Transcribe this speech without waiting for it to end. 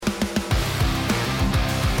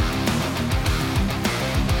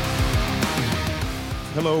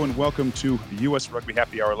Hello and welcome to U.S. Rugby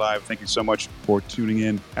Happy Hour Live. Thank you so much for tuning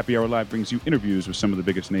in. Happy Hour Live brings you interviews with some of the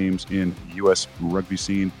biggest names in U.S. rugby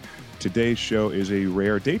scene. Today's show is a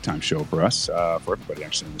rare daytime show for us, for everybody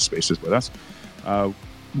actually in the spaces with us.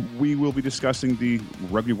 We will be discussing the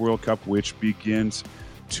Rugby World Cup, which begins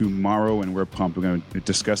tomorrow, and we're pumped. We're going to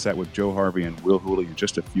discuss that with Joe Harvey and Will Hooley in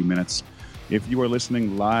just a few minutes. If you are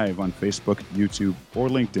listening live on Facebook, YouTube, or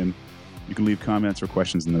LinkedIn, you can leave comments or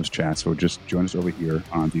questions in those chats, or just join us over here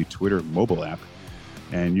on the Twitter mobile app,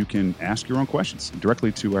 and you can ask your own questions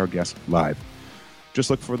directly to our guest live. Just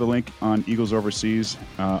look for the link on Eagles Overseas.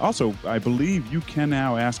 Also, I believe you can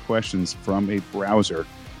now ask questions from a browser.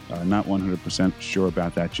 Not 100% sure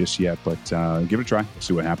about that just yet, but give it a try.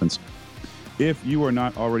 See what happens. If you are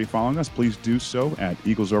not already following us, please do so at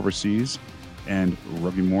Eagles Overseas and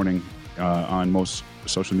Rugby Morning on most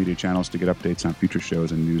social media channels to get updates on future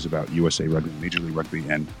shows and news about USA Rugby, Major League Rugby,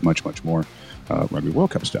 and much, much more Rugby World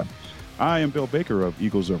Cup stuff. I am Bill Baker of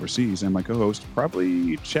Eagles Overseas, and my co-host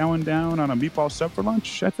probably chowing down on a meatball sub for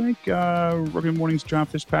lunch, I think. Rugby Morning's John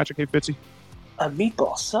Fitzpatrick. Hey, Fitzy. A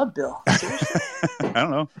meatball sub, Bill? Seriously? I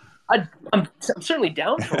don't know. I'm certainly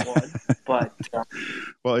down for one, but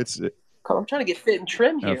well, I'm trying to get fit and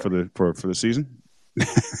trim here for the season.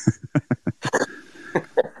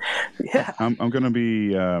 Yeah, I'm going to be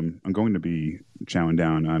chowing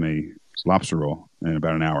down on a lobster roll in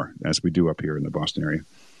about an hour, as we do up here in the Boston area.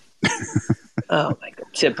 Oh my God,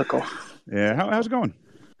 typical. Yeah, how's it going?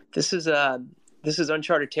 This is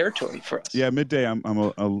uncharted territory for us. Yeah, midday. I'm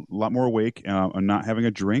a lot more awake. I'm not having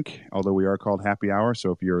a drink, although we are called Happy Hour.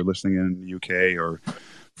 So if you're listening in the UK or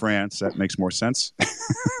France, that makes more sense.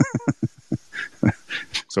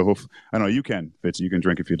 So I don't know. You can, Fitz. You can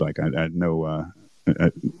drink if you'd like. I know.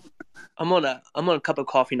 I'm on a cup of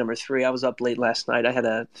coffee number 3. I was up late last night. I had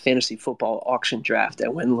a fantasy football auction draft. I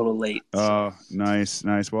went a little late. Oh, nice.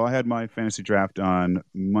 Well, I had my fantasy draft on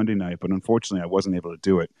Monday night, but unfortunately, I wasn't able to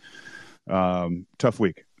do it. Tough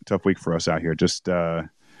week for us out here. Just crazy.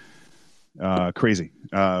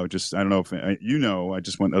 I don't know if I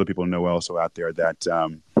just want other people to know also out there that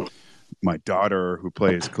my daughter, who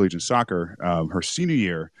plays collegiate soccer, her senior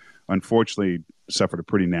year, unfortunately suffered a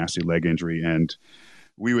pretty nasty leg injury, and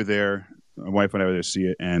we were there. My wife and I were there to see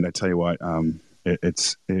it, and I tell you what,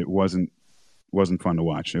 it wasn't fun to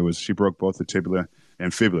watch. She broke both the tibia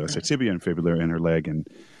and fibula, so tibia and fibula in her leg, and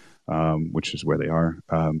which is where they are.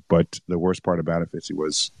 But the worst part about it, Fitzy,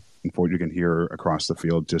 was unfortunately you can hear her across the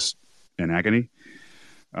field just in agony.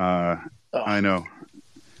 I know,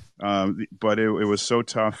 but it was so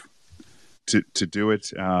tough to do it,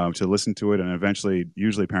 to listen to it, and eventually,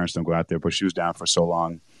 usually parents don't go out there, but she was down for so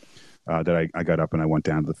long that I got up and I went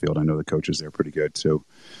down to the field. I know the coaches there pretty good too.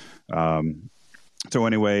 So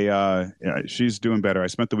anyway, she's doing better. I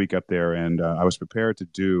spent the week up there, and I was prepared to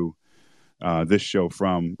do this show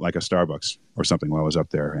from like a Starbucks or something while I was up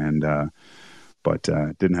there, and but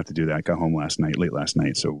didn't have to do that. Got home late last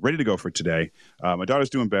night, so ready to go for today. My daughter's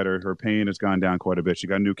doing better. Her pain has gone down quite a bit. She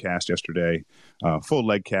got a new cast yesterday, full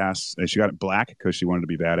leg cast. She got it black because she wanted to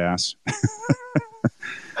be badass,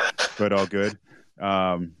 but all good.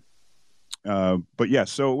 But yeah,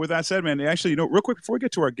 so with that said, man, actually, real quick before we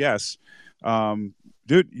get to our guests,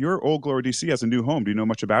 dude, your Old Glory DC has a new home. Do you know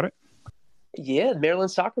much about it? Yeah, the Maryland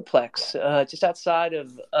Soccerplex, just outside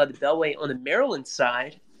of the Beltway on the Maryland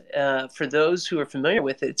side. For those who are familiar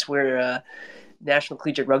with it, it's where National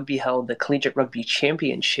Collegiate Rugby held the Collegiate Rugby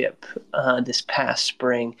Championship this past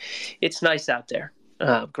spring. It's nice out there.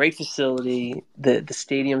 Great facility. The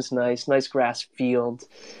stadium's nice grass field.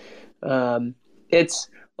 It's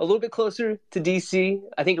a little bit closer to DC.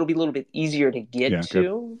 I think it'll be a little bit easier to get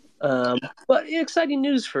to. But exciting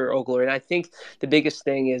news for Old Glory. And I think the biggest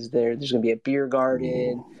thing is there's going to be a beer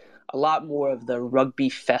garden, a lot more of the rugby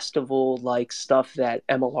festival-like stuff that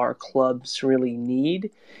MLR clubs really need,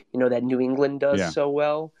 that New England does so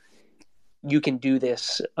well. You can do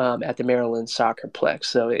this at the Maryland Soccerplex.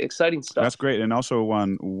 So exciting stuff. That's great. And also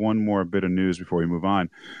one more bit of news before we move on.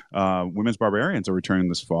 Women's Barbarians are returning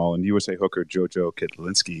this fall, and USA hooker JoJo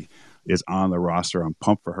Kitlinski is on the roster. I'm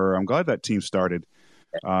pumped for her. I'm glad that team started.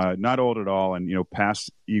 Not old at all. And, past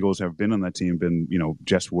Eagles have been on that team,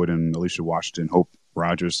 Jess Wooden, Alicia Washington, Hope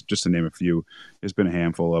Rogers, just to name a few. There's been a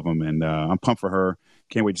handful of them, and I'm pumped for her.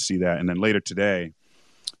 Can't wait to see that. And then later today,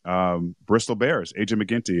 Bristol Bears, AJ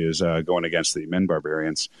McGinty is going against the Men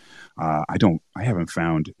Barbarians. I haven't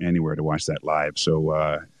found anywhere to watch that live, so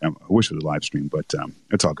I wish it was a live stream, but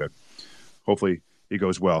it's all good. Hopefully it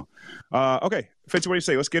goes well. Okay, Fitz, what do you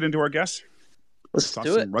say? Let's get into our guests. Let's talk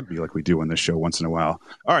do some it. Rugby like we do on this show once in a while.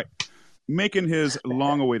 All right, making his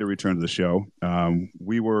long-awaited return to the show. I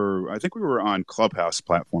think we were on Clubhouse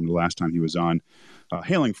platform the last time he was on,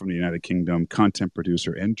 hailing from the United Kingdom, content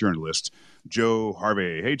producer and journalist, Joe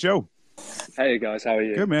Harvey. Hey, Joe. Hey, guys. How are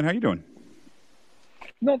you? Good, man. How you doing?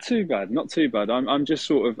 Not too bad. Not too bad. I'm just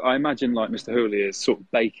sort of, I imagine like Mr. Hooley is sort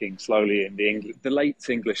of baking slowly in the late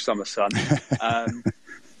English summer sun.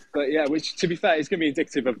 But yeah, which to be fair is going to be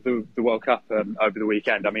indicative of the World Cup over the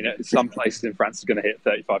weekend. I mean, some places in France is going to hit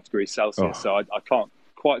 35 degrees Celsius, so I can't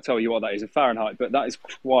quite tell you what that is in Fahrenheit, but that is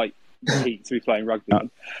quite the heat to be playing rugby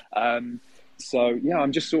on. So yeah,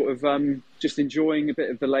 I'm just sort of just enjoying a bit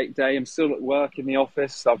of the late day. I'm still at work in the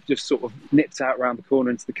office. I've just sort of nipped out around the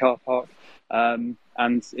corner into the car park and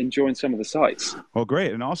enjoying some of the sights. Well,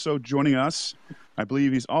 great. And also joining us, I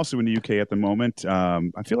believe he's also in the UK at the moment.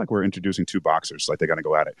 I feel like we're introducing two boxers, like they're going to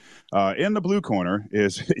go at it. In the blue corner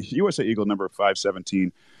is USA Eagle number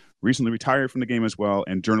 517, recently retired from the game as well,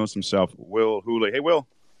 and journalist himself, Will Hooley. Hey, Will.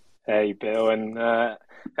 Hey, Bill, and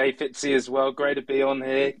hey, Fitzy as well. Great to be on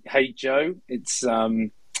here. Hey, Joe. It's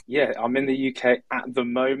I'm in the UK at the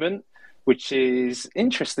moment, which is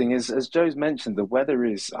interesting. As Joe's mentioned, the weather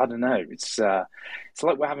is, I don't know, it's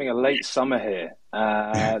like we're having a late summer here.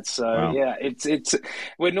 Wow. Yeah, it's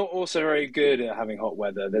we're not also very good at having hot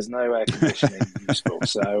weather. There's no air conditioning useful.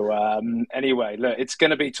 So anyway, look, it's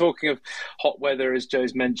going to be, talking of hot weather, as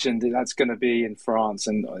Joe's mentioned, that's going to be in France,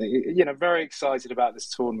 and very excited about this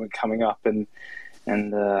tournament coming up, and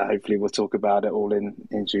hopefully we'll talk about it all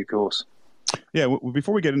in due course. Yeah,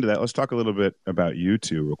 before we get into that, let's talk a little bit about you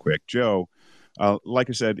two real quick. Joe, like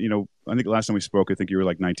I said, I think last time we spoke, I think you were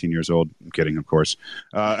like 19 years old. I'm kidding, of course.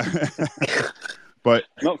 But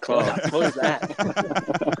not close. What was that?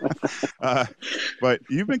 But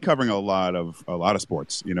you've been covering a lot of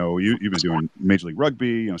sports. You've been doing Major League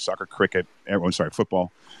Rugby, soccer, cricket,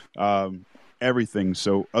 football, everything.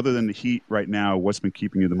 So other than the heat right now, what's been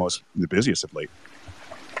keeping you the busiest of late?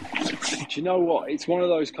 Do you know what? It's one of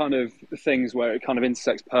those kind of things where it kind of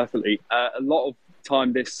intersects perfectly. A lot of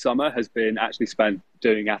time this summer has been actually spent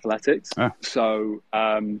doing athletics. So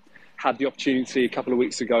had the opportunity a couple of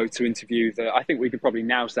weeks ago to interview I think we could probably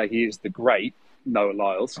now say he is the great Noah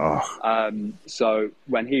Lyles. So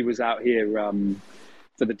when he was out here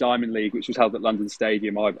for the Diamond League, which was held at London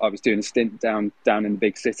Stadium, I was doing a stint down in the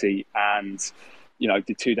big city, and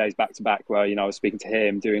did 2 days back to back where, I was speaking to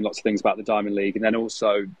him, doing lots of things about the Diamond League. And then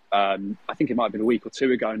also, I think it might have been a week or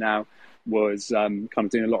two ago now, was kind of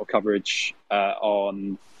doing a lot of coverage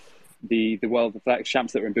on the World Athletics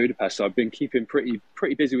Champs that were in Budapest. So I've been keeping pretty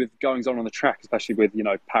busy with goings on the track, especially with,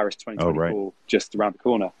 Paris 2024 just around the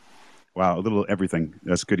corner. Wow, a little everything.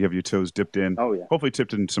 That's good. You have your toes dipped in. Oh, yeah. Hopefully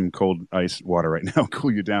tipped in some cold ice water right now,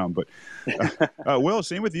 cool you down. But Will,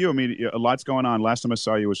 same with you. I mean, a lot's going on. Last time I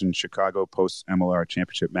saw you was in Chicago post MLR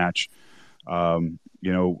championship match. I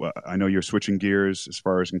know you're switching gears as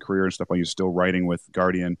far as in career and stuff. Are you still writing with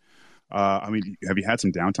Guardian? Have you had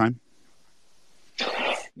some downtime?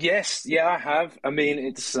 Yes, yeah, I have. I mean,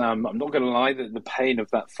 it's I'm not going to lie that the pain of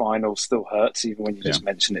that final still hurts, even when you just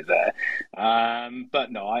mention it there.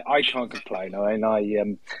 But no, I can't complain. I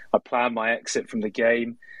mean, I planned my exit from the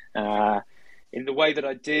game in the way that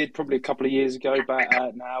I did probably a couple of years ago back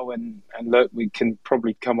now. And look, we can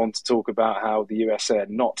probably come on to talk about how the USA are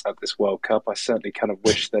not at this World Cup. I certainly kind of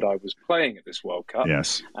wish that I was playing at this World Cup.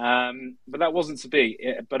 Yes. But that wasn't to be.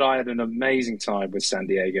 But I had an amazing time with San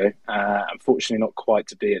Diego. Unfortunately, not quite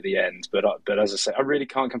to be at the end. But as I say, I really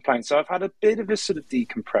can't complain. So I've had a bit of a sort of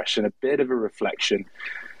decompression, a bit of a reflection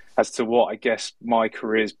as to what I guess my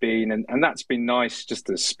career's been. And that's been nice, just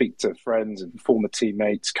to speak to friends and former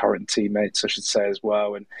teammates, current teammates, I should say, as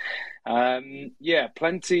well. And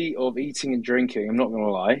plenty of eating and drinking, I'm not going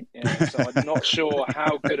to lie. So I'm not sure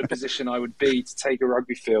how good a position I would be to take a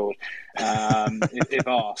rugby field if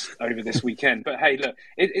asked over this weekend. But hey, look,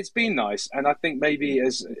 it's been nice. And I think maybe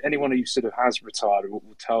as anyone who sort of has retired will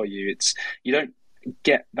tell you, you don't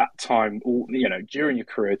get that time during your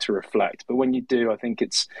career to reflect, but when you do, I think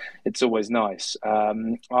it's always nice.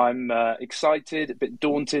 I'm excited, a bit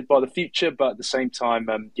daunted by the future, but at the same time,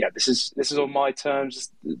 this is on my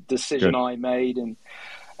terms, the decision I made, and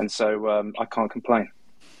so I can't complain.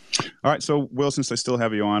 All right, so Will, since I still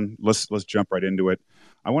have you on, let's jump right into it.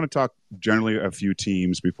 I want to talk generally a few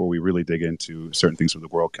teams before we really dig into certain things with the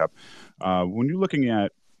World Cup. When you're looking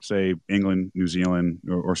at, say, England, New Zealand,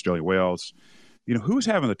 or Australia, Wales, who's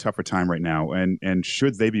having a tougher time right now, and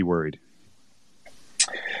should they be worried?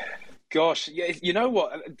 Gosh, yeah, you know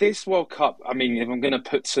what? This World Cup, I mean, if I'm going to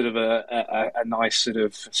put sort of a nice sort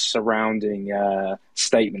of surrounding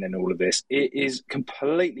statement in all of this, it is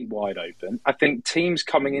completely wide open. I think teams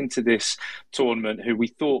coming into this tournament who we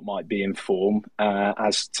thought might be in form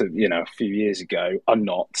as to, a few years ago are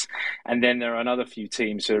not. And then there are another few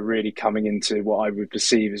teams who are really coming into what I would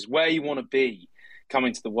perceive as where you want to be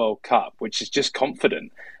coming to the World Cup, which is just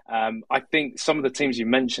confident. I think some of the teams you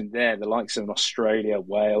mentioned there, the likes of Australia,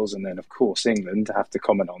 Wales, and then, of course, England, I have to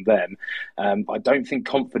comment on them. I don't think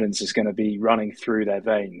confidence is going to be running through their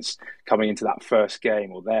veins coming into that first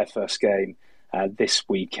game or their first game this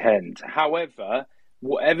weekend. However,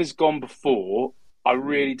 whatever's gone before, I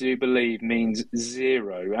really do believe means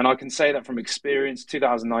zero. And I can say that from experience.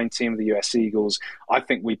 2019 with the US Eagles, I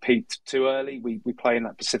think we peaked too early. We play in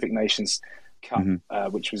that Pacific Nations Cup,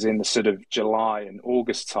 which was in the sort of July and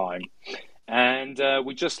August time. And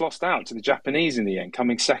we just lost out to the Japanese in the end,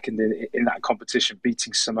 coming second in that competition,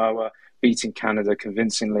 beating Samoa, beating Canada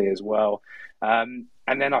convincingly as well. And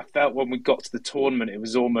then I felt when we got to the tournament, it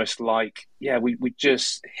was almost like, we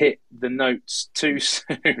just hit the notes too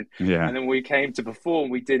soon. Yeah. And then we came to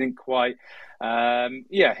perform, we didn't quite,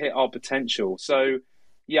 hit our potential. So,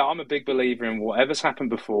 I'm a big believer in whatever's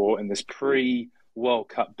happened before in this pre-World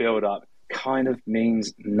Cup build-up kind of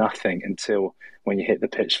means nothing until when you hit the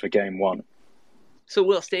pitch for game one. So,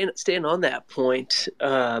 Will, staying on that point,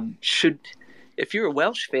 if you're a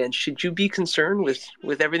Welsh fan, should you be concerned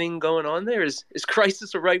with everything going on there? Is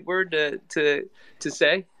crisis a right word to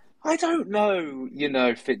say? I don't know,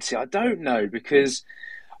 Fitzy. I don't know, because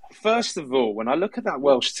first of all, when I look at that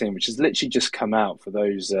Welsh team, which has literally just come out for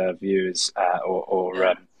those viewers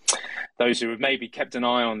or those who have maybe kept an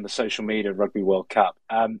eye on the social media of Rugby World Cup,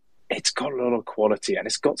 it's got a lot of quality and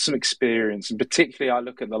it's got some experience. And particularly I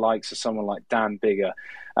look at the likes of someone like Dan Biggar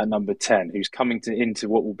at number 10, who's coming into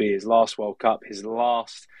what will be his last World Cup, his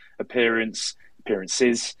last appearances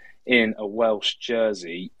in a Welsh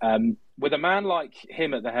jersey. With a man like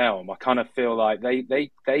him at the helm, I kind of feel like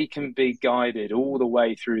they can be guided all the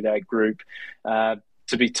way through their group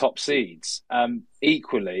to be top seeds.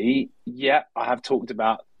 Equally, I have talked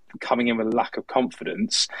about coming in with a lack of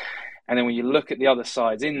confidence. And then when you look at the other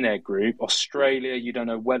sides in their group, Australia, you don't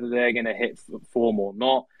know whether they're going to hit form or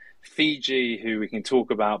not. Fiji, who we can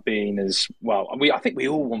talk about being as well. I think we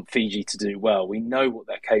all want Fiji to do well. We know what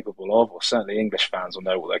they're capable of, or certainly English fans will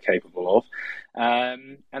know what they're capable of.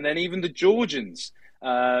 And then even the Georgians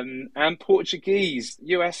and Portuguese.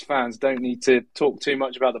 US fans don't need to talk too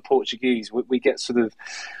much about the Portuguese. We get sort of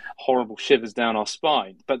horrible shivers down our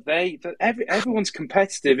spine, but everyone's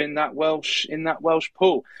competitive in that Welsh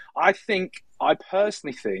pool. I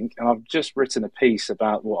personally think, and I've just written a piece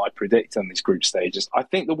about what I predict on these group stages, I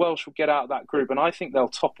think the Welsh will get out of that group and I think they'll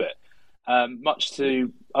top it, much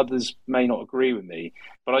to others may not agree with me,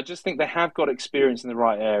 but I just think they have got experience in the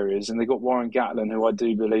right areas, and they've got Warren Gatland, who I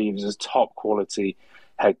do believe is a top quality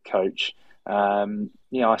head coach.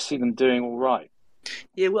 I see them doing all right.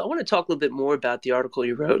 Yeah, well, I want to talk a little bit more about the article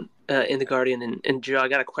you wrote in The Guardian. And Joe, I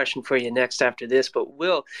got a question for you next after this. But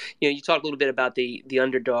Will, you talked a little bit about the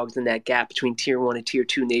underdogs and that gap between Tier 1 and Tier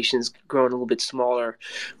 2 nations growing a little bit smaller,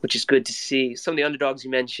 which is good to see. Some of the underdogs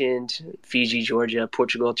you mentioned, Fiji, Georgia,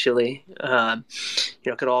 Portugal, Chile,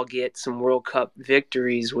 could all get some World Cup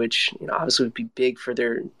victories, which obviously would be big for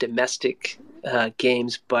their domestic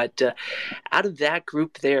games. But out of that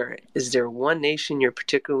group there, is there one nation you're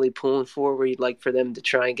particularly pulling for where you'd like for them to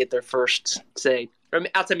try and get their first,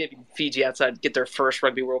 outside maybe Fiji, get their first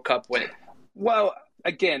Rugby World Cup win? Well,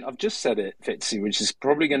 again, I've just said it, Fitzy, which is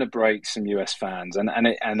probably going to break some US fans. And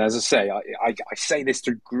as I say, I say this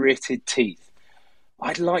through gritted teeth.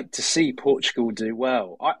 I'd like to see Portugal do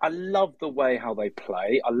well. I love the way how they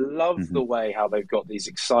play. I love the way how they've got these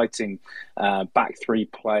exciting back three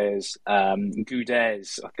players.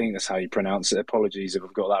 Guedes, I think that's how you pronounce it. Apologies if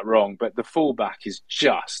I've got that wrong. But the fullback is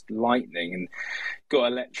just lightning and got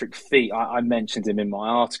electric feet. I mentioned him in my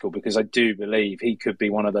article because I do believe he could be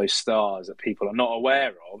one of those stars that people are not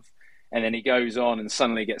aware of. And then he goes on and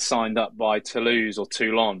suddenly gets signed up by Toulouse or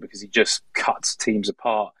Toulon because he just cuts teams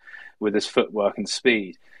apart with his footwork and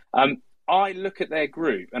speed. I look at their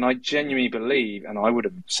group and I genuinely believe, and I would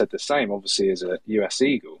have said the same, obviously, as a US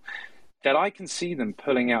Eagle, that I can see them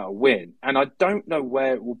pulling out a win. And I don't know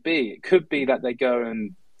where it will be. It could be that they go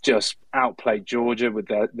and just outplay Georgia with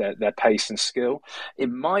their pace and skill. It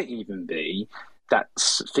might even be that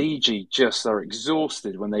Fiji just are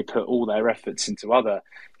exhausted when they put all their efforts into other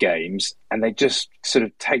games and they just sort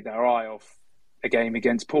of take their eye off a game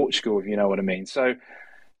against Portugal, if you know what I mean. So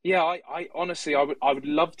Yeah, I honestly, I would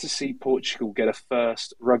love to see Portugal get a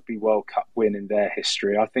first Rugby World Cup win in their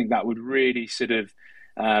history. I think that would really sort of,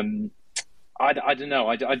 I don't know,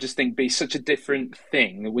 I just think be such a different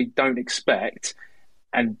thing that we don't expect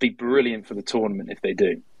and be brilliant for the tournament if they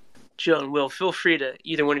do. Joe and Will, feel free to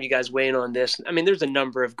either one of you guys weigh in on this. I mean, there's a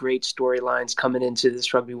number of great storylines coming into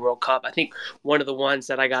this Rugby World Cup. I think one of the ones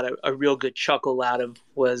that I got a real good chuckle out of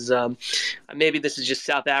was maybe this is just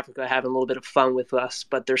South Africa having a little bit of fun with us,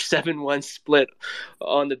 but their 7-1 split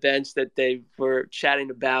on the bench that they were chatting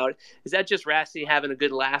about. Is that just Rassie having a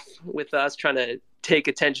good laugh with us, trying to take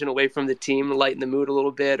attention away from the team, lighten the mood a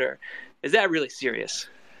little bit, or is that really serious?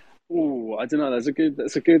 Oh, I don't know. That's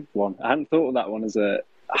a good one. I hadn't thought of that one as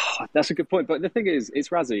that's a good point. But the thing is, it's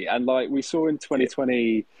Rassie, and like we saw in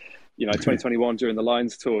 2020, 2021 during the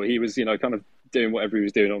Lions tour, he was, kind of doing whatever he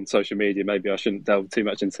was doing on social media. Maybe I shouldn't delve too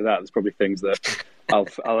much into that. There's probably things that I'll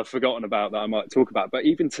have forgotten about that I might talk about. But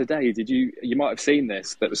even today, you might have seen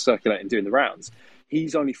this that was circulating doing the rounds.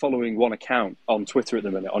 He's only following one account on Twitter at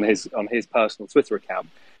the minute, on his personal Twitter account,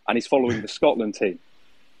 and he's following the Scotland team.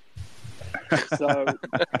 So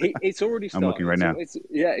it's already started. I'm looking right now.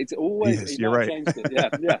 It's always. Yes, you're right. Changed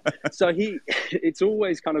it. Yeah. So it's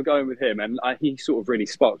always kind of going with him, and he sort of really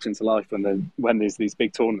sparks into life when there's these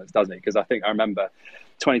big tournaments, doesn't he? Because I think I remember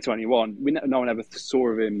 2021. No one ever saw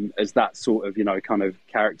of him as that sort of kind of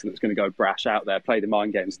character that's going to go brash out there, play the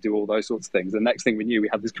mind games, do all those sorts of things. The next thing we knew, we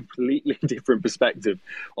had this completely different perspective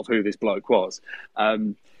of who this bloke was.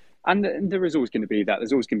 And there is always going to be that.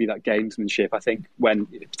 There's always going to be that gamesmanship. I think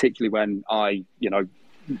particularly when I,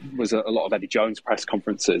 was at a lot of Eddie Jones press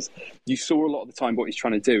conferences, you saw a lot of the time what he's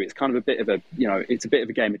trying to do. It's kind of a bit of it's a bit of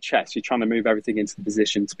a game of chess. You're trying to move everything into the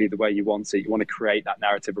position to be the way you want it. You want to create that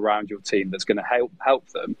narrative around your team that's going to help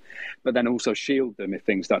them, but then also shield them if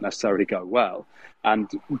things don't necessarily go well. And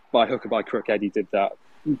by hook or by crook, Eddie did that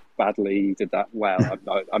badly. He did that well.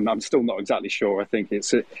 I'm still not exactly sure. I think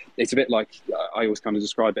it's a bit like, I always kind of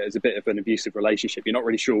describe it as a bit of an abusive relationship. You're not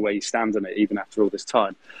really sure where you stand on it even after all this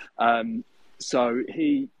time. So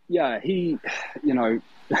he Rassie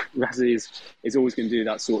is always going to do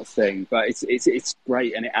that sort of thing, but it's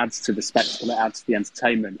great, and it adds to the spectacle, it adds to the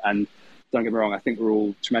entertainment. And don't get me wrong, I think we're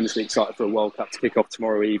all tremendously excited for a World Cup to kick off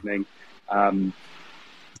tomorrow evening.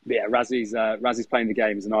 But yeah, Rassie's playing the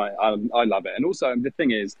games, and I love it. And also, the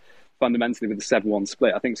thing is, fundamentally with the 7-1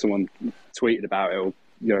 split, I think someone tweeted about it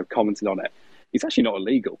or commented on it. It's actually not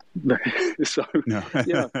illegal. So no.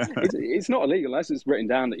 It's not illegal unless it's written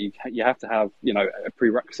down that you have to have a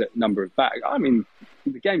prerequisite number of back. I mean,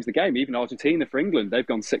 the game's the game. Even Argentina for England, they've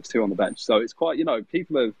gone 6-2 on the bench. So it's quite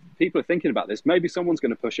people are thinking about this. Maybe someone's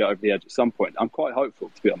going to push it over the edge at some point. I'm quite hopeful,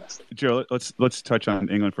 to be honest. Joe, let's touch on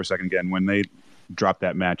England for a second again. When they dropped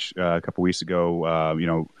that match a couple weeks ago,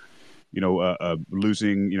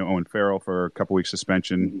 losing Owen Farrell for a couple weeks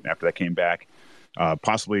suspension after that came back.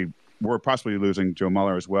 We're possibly losing Joe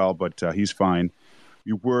Muller as well, but he's fine.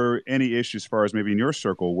 Were any issues as far as maybe in your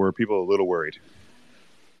circle, were people a little worried?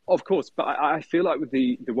 Of course, but I feel like with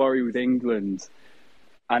the worry with England,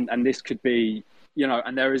 and this could be,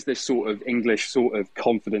 and there is this sort of English sort of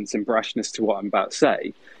confidence and brashness to what I'm about to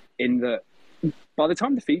say, in that by the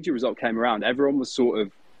time the Fiji result came around, everyone was sort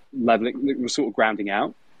of grounding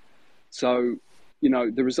out. So,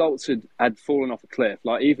 the results had fallen off a cliff.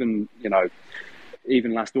 Like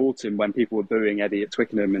even last autumn when people were booing Eddie at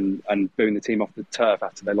Twickenham and booing the team off the turf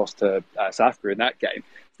after they lost to South Africa in that game,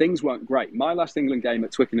 things weren't great. My last England game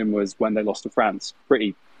at Twickenham was when they lost to France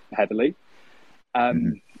pretty heavily.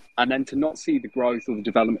 And then to not see the growth or the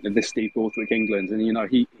development of this Steve Borthwick England, and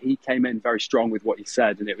he came in very strong with what he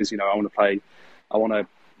said, and it was I want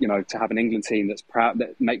to have an England team that's proud,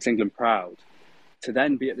 that makes England proud. To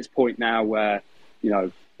then be at this point now where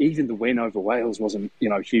even the win over Wales wasn't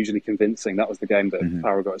hugely convincing. That was the game that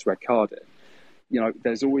Farrell got his red card in.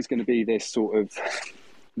 There's always going to be this sort of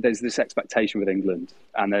there's this expectation with England,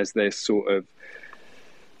 and there's this sort of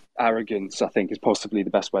arrogance, I think is possibly the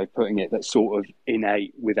best way of putting it, that's sort of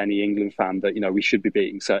innate with any England fan that, we should be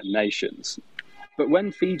beating certain nations. But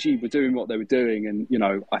when Fiji were doing what they were doing, and,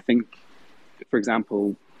 I think, for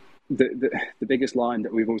example, the biggest line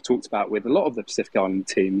that we've always talked about with a lot of the Pacific Island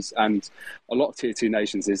teams and a lot of Tier 2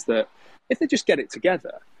 nations is that if they just get it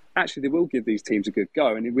together, actually they will give these teams a good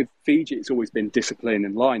go. And with Fiji, it's always been discipline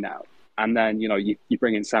and line out. And then, you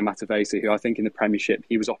bring in Sam Matavesi, who I think in the Premiership,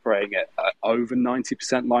 he was operating at over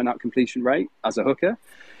 90% line-out completion rate as a hooker.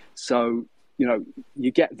 So,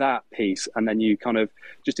 you get that piece, and then you kind of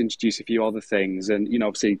just introduce a few other things. And,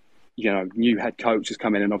 obviously, new head coach has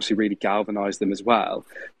come in and obviously really galvanised them as well.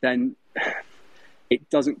 Then it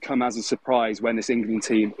doesn't come as a surprise when this England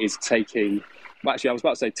team is taking Well, actually, I was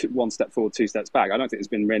about to say one step forward, two steps back. I don't think there's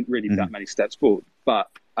been really that many steps forward. But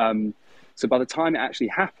so by the time it actually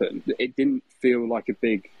happened, it didn't feel like a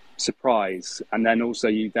big surprise. And then also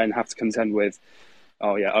you then have to contend with,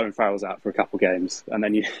 oh yeah, Owen Farrell's out for a couple of games, and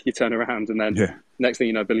then you turn around, and then next thing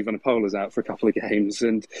you know, Billy Vunipolar's out for a couple of games,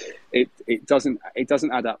 and it doesn't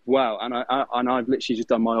add up well. And I've literally just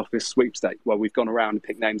done my office sweepstake where we've gone around and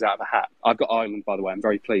picked names out of a hat. I've got Ireland, by the way. I'm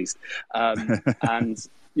very pleased. And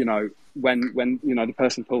when the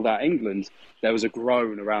person pulled out England, there was a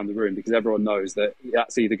groan around the room because everyone knows that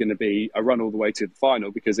that's either going to be a run all the way to the final,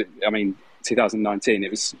 because 2019 it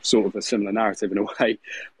was sort of a similar narrative in a way,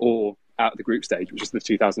 or out of the group stage, which is the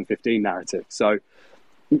 2015 narrative. So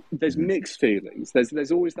there's mixed feelings.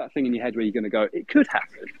 There's always that thing in your head where you're going to go, it could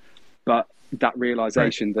happen, but that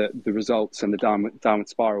realization that the results and the downward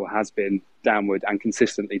spiral has been downward and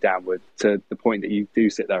consistently downward to the point that you do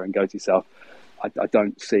sit there and go to yourself, I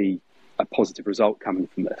don't see a positive result coming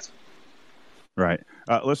from this. Right.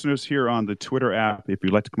 Listeners here on the Twitter app, if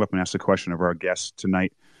you'd like to come up and ask a question of our guests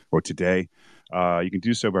tonight or today, you can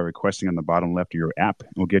do so by requesting on the bottom left of your app.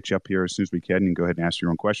 We'll get you up here as soon as we can and go ahead and ask your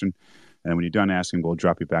own question. And when you're done asking, we'll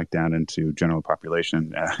drop you back down into general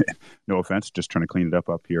population. No offense, just trying to clean it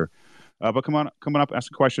up here. But come on up,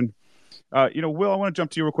 ask a question. Will, I want to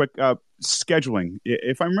jump to you real quick. Scheduling.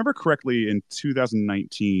 If I remember correctly, in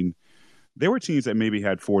 2019, there were teams that maybe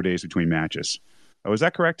had 4 days between matches. Was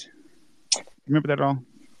that correct? Remember that at all?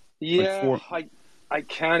 Yeah, I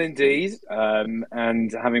can indeed,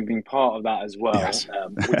 and having been part of that as well, yes.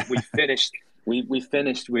 we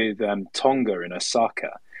finished with Tonga in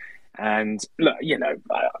Osaka, and look,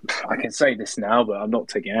 I can say this now, but I'm not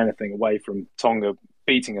taking anything away from Tonga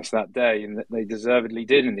beating us that day, and they deservedly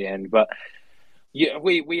did in the end. But yeah,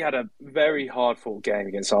 we had a very hard fought game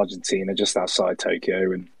against Argentina just outside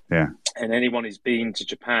Tokyo, and anyone who's been to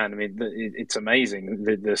Japan, it's amazing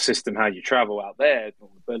the system, how you travel out there on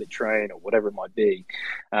the bullet train or whatever it might be.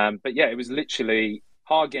 But yeah, it was literally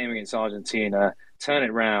hard game against Argentina, turn it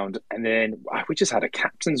around, and then we just had a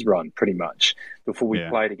captain's run pretty much before we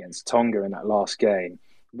played against Tonga in that last game.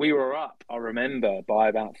 We were up, I remember, by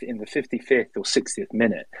about in the 55th or 60th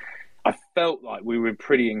minute. I felt like we were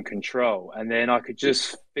pretty in control, and then I could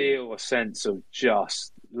just feel a sense of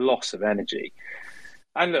just loss of energy.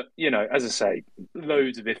 And look, as I say,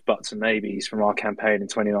 loads of if, buts and maybes from our campaign in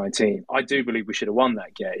 2019. I do believe we should have won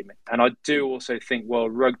that game. And I do also think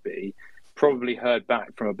World Rugby probably heard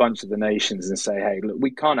back from a bunch of the nations and say, hey, look,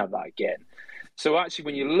 we can't have that again. So actually,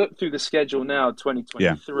 when you look through the schedule now,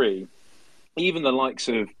 2023, even the likes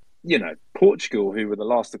of, Portugal, who were the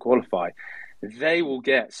last to qualify, they will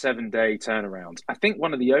get 7-day turnarounds. I think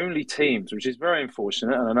one of the only teams, which is very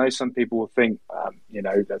unfortunate, and I know some people will think,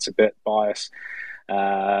 that's a bit biased,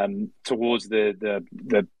 towards the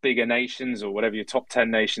bigger nations or whatever, your top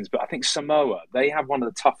 10 nations, but I think Samoa, they have one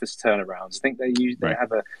of the toughest turnarounds. I think they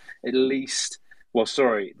have a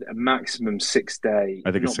maximum 6 day.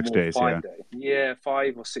 I think it's 6 days. 5 day. Yeah,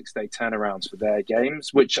 5 or 6 day turnarounds for their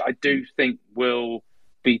games, which I do think will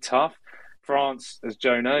be tough. France, as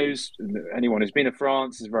Joe knows, anyone who's been to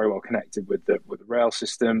France is very well connected with the rail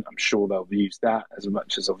system. I'm sure they'll use that as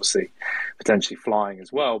much as obviously potentially flying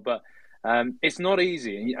as well, but it's not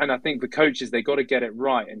easy, and I think the coaches, they got to get it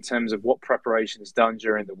right in terms of what preparation is done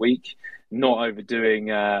during the week, not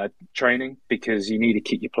overdoing training, because you need to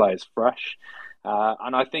keep your players fresh.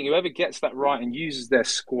 And I think whoever gets that right and uses their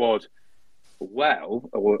squad well,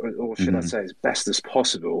 or should I say as best as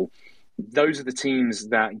possible, those are the teams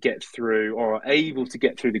that get through or are able to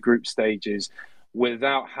get through the group stages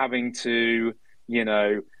without having to,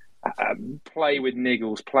 play with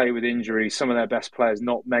niggles, play with injuries, some of their best players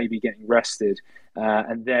not maybe getting rested,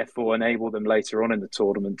 and therefore enable them later on in the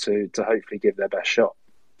tournament to hopefully give their best shot.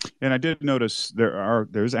 And I did notice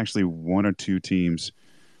there's actually one or two teams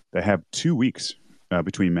that have 2 weeks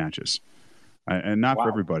between matches, and not for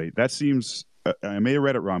everybody. That seems, I may have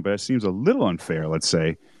read it wrong, but it seems a little unfair, let's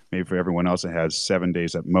say, maybe for everyone else that has 7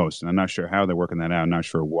 days at most. And I'm not sure how they're working that out. I'm not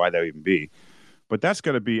sure why that would even be. But that's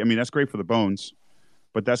got to be, that's great for the bones,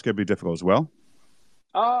 but that's going to be difficult as well.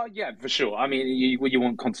 Yeah, for sure. You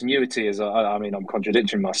want continuity, I'm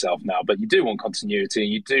contradicting myself now, but you do want continuity,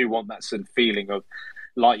 and you do want that sort of feeling of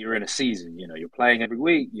like you're in a season. You're playing every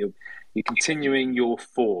week, you're continuing your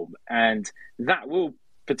form, and that will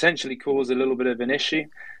potentially cause a little bit of an issue.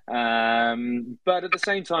 But at the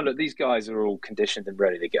same time, look, these guys are all conditioned and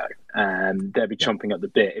ready to go, and they'll be chomping at the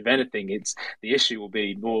bit. If anything, the issue will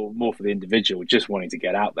be more for the individual just wanting to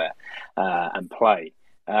get out there and play.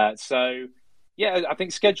 So Yeah, I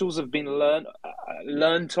think schedules have been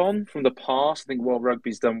learnt on from the past. I think World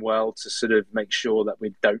Rugby's done well to sort of make sure that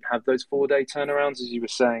we don't have those 4-day turnarounds, as you were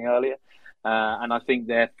saying earlier. And I think,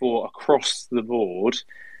 therefore, across the board,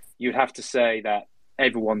 you'd have to say that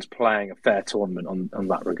everyone's playing a fair tournament on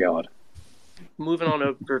that regard. Moving on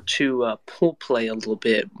over to pool play a little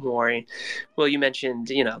bit more. Well, you mentioned,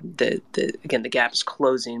 the gap is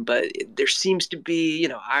closing, but there seems to be,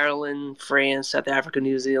 Ireland, France, South Africa,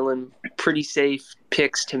 New Zealand, pretty safe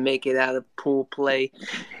picks to make it out of pool play.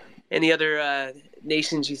 Any other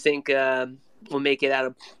nations you think will make it out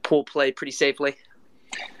of pool play pretty safely?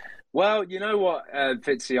 Well, you know what,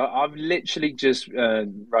 Fitzy, I've literally just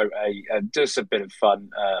wrote just a bit of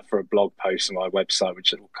fun for a blog post on my website,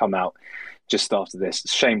 which will come out just after this.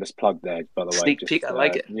 Shameless plug there, by the way. Sneak peek, I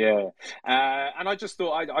like it. Yeah. And I just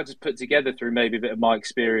thought I just put together through maybe a bit of my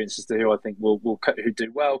experience as to who I think will who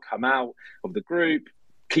do well, come out of the group,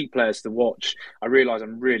 key players to watch. I realise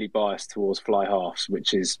I'm really biased towards fly halves,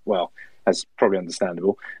 which is, well, that's probably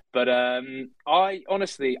understandable. But I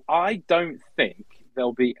don't think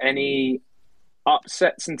there'll be any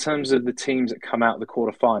upsets in terms of the teams that come out of the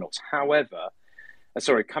quarterfinals. However,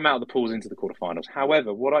 come out of the pools into the quarterfinals.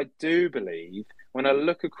 However, what I do believe, when I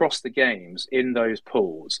look across the games in those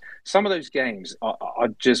pools, some of those games are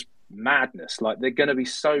just madness. Like, they're going to be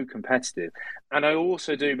so competitive. And I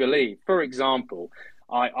also do believe, for example,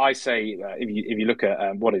 I say if you look at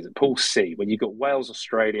Pool C, when you've got Wales,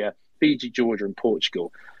 Australia, Fiji, Georgia, and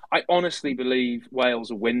Portugal, I honestly believe Wales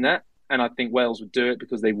will win that. And I think Wales will do it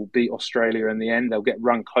because they will beat Australia in the end. They'll get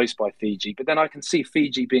run close by Fiji. But then I can see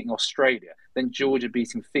Fiji beating Australia, then Georgia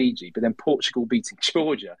beating Fiji, but then Portugal beating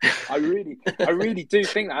Georgia. I really do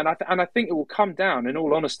think that. And I think it will come down, in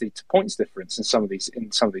all honesty, to points difference in some of these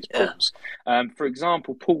pools. For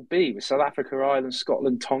example, Pool B with South Africa, Ireland,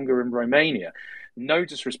 Scotland, Tonga, and Romania. No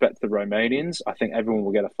disrespect to the Romanians. I think everyone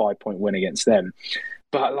will get a 5-point win against them.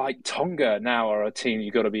 But Tonga now are a team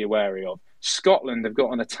you've got to be wary of. Scotland have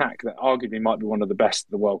got an attack that arguably might be one of the best of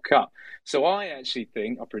the World Cup. So I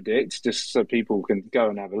predict, just so people can go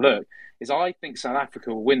and have a look, I think South Africa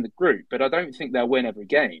will win the group, but I don't think they'll win every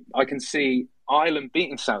game. I can see Ireland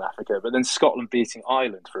beating South Africa, but then Scotland beating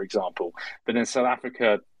Ireland, for example, but then South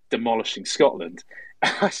Africa demolishing Scotland.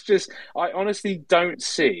 I honestly don't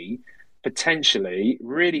see potentially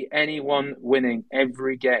really anyone winning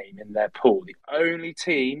every game in their pool. The only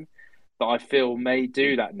team that I feel may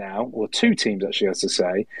do that now, or two teams actually, I have to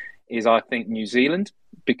say, is I think New Zealand,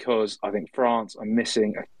 because I think France are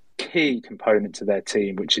missing a key component to their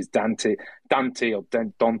team, which is Dante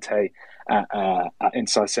at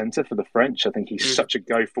inside centre for the French. I think he's such a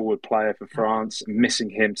go-forward player for France.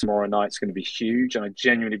 Missing him tomorrow night is going to be huge, and I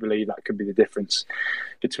genuinely believe that could be the difference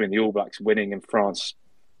between the All Blacks winning and France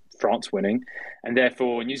winning. And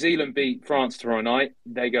therefore, New Zealand beat France tomorrow night.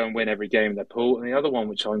 They go and win every game in their pool. And the other one,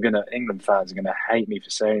 which England fans are going to hate me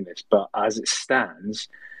for saying this, but as it stands,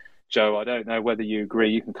 Joe, I don't know whether you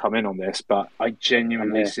agree. You can come in on this, but I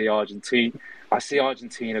genuinely see Argentina. I see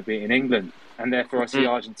Argentina beating England, and therefore I see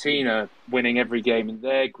Argentina winning every game in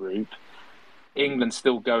their group. England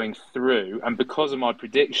still going through, and because of my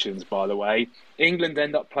predictions, by the way, England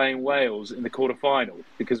end up playing Wales in the quarterfinal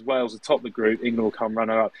because Wales are top the group. England will come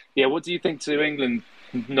runner up. Yeah, what do you think to England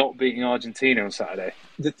not beating Argentina on Saturday?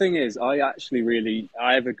 The thing is, I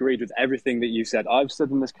have agreed with everything that you said. I've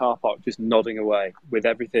stood in this car park just nodding away with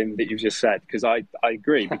everything that you've just said, because I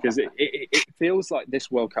agree, because it feels like this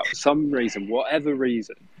World Cup, for some reason, whatever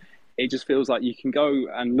reason, it just feels like you can go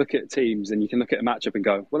and look at teams and you can look at a matchup and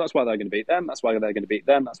go, well, that's why they're going to beat them, that's why they're going to beat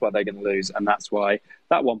them, that's why they're going to lose, and that's why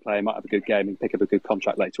that one player might have a good game and pick up a good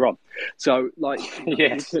contract later on. So,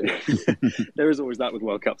 yes, there is always that with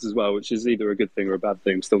World Cups as well, which is either a good thing or a bad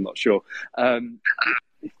thing. I'm still not sure. I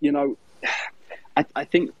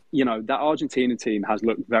think, that Argentina team has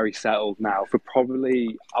looked very settled now for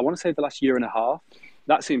probably, I want to say, the last year and a half.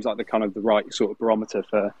 That seems like the right sort of barometer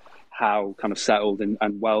for how kind of settled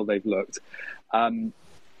and well they've looked. And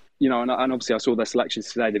obviously I saw their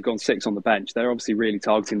selections today. They've gone 6 on the bench. They're obviously really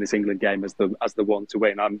targeting this England game as the one to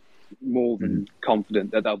win. I'm more than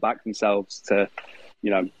confident that they'll back themselves to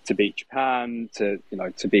beat Japan, to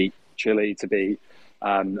beat Chile, to beat,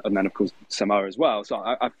 and then of course Samoa as well. So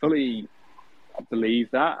I fully believe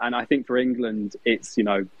that. And I think for England, it's,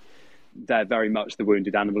 they're very much the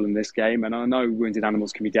wounded animal in this game. And I know wounded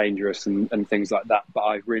animals can be dangerous and things like that, but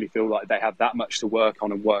I really feel like they have that much to work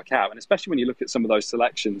on and work out. And especially when you look at some of those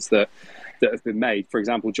selections that have been made, for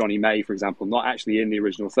example, Johnny May, not actually in the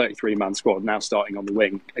original 33-man squad, now starting on the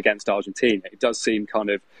wing against Argentina. It does seem kind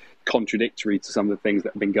of contradictory to some of the things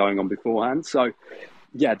that have been going on beforehand. So,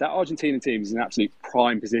 Yeah, that Argentina team is in absolute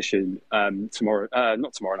prime position not tomorrow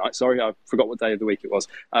night. Sorry, I forgot what day of the week it was.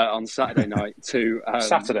 On Saturday night to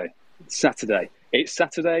Saturday. It's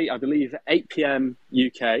Saturday, I believe, 8 p.m.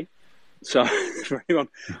 UK. So for anyone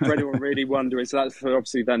really wondering, so that's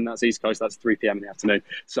obviously then that's East Coast. That's 3 p.m. in the afternoon.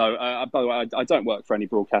 So by the way, I don't work for any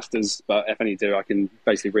broadcasters, but if any do, I can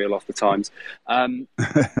basically reel off the times.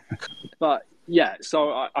 But yeah,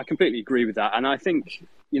 so I completely agree with that, and I think.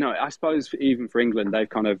 I suppose even for England, they've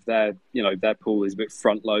kind of their pool is a bit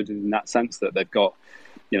front loaded in that sense that they've got,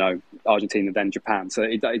 Argentina then Japan. So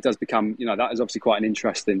it does become, that is obviously quite an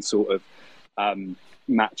interesting sort of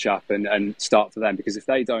match up and start for them, because if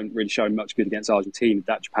they don't really show much good against Argentina,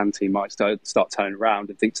 that Japan team might start turning around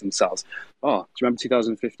and think to themselves, oh, do you remember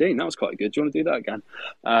 2015? That was quite good. Do you want to do that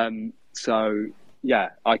again? So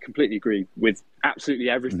yeah, I completely agree with absolutely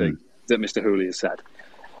everything that Mr. Hooley has said.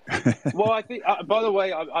 Well, I think, by the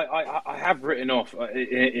way, I have written off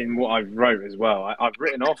in what I wrote as well. I've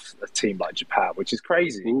written off a team like Japan, which is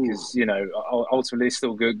crazy because, ultimately it's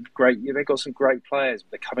still good. Great. They've got some great players,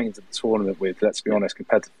 but they're coming into the tournament with, let's be honest,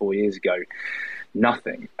 compared to 4 years ago,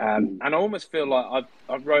 nothing. And I almost feel like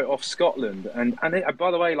I wrote off Scotland. And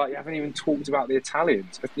by the way, like, you haven't even talked about the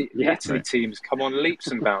Italians. The Italy teams come on leaps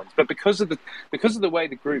and bounds. But because of the way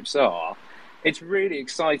the groups are, it's really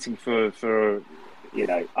exciting for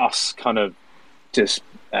us kind of just,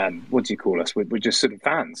 what do you call us? We're just sort of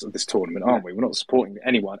fans of this tournament, aren't we? We're not supporting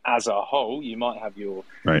anyone as a whole. You might have your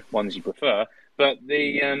ones you prefer. But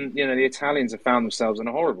the Italians have found themselves in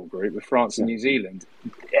a horrible group with France and New Zealand.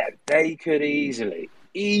 Yeah, they could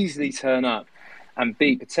easily turn up and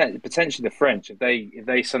beat potentially the French if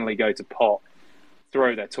they suddenly go to pot,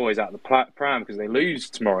 throw their toys out the pram because they lose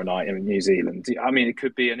tomorrow night in New Zealand. I mean, it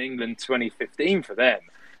could be an England 2015 for them.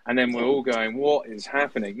 And then we're all going, what is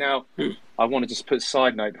happening? Now, I want to just put a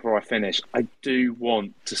side note before I finish. I do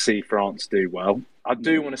want to see France do well. I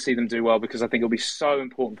do want to see them do well because I think it'll be so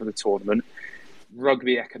important for the tournament.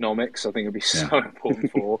 Rugby economics, I think it'll be so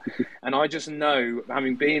important for. And I just know,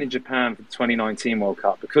 having been in Japan for the 2019 World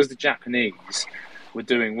Cup, because the Japanese were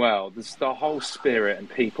doing well, the whole spirit and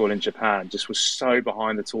people in Japan just was so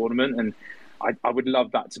behind the tournament. And I would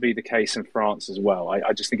love that to be the case in France as well.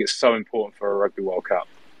 I just think it's so important for a Rugby World Cup.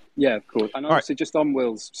 Yeah, of course. And obviously, just on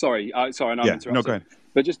Will's, sorry, I know I'm interrupting. No, go ahead.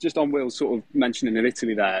 But just on Will's sort of mentioning of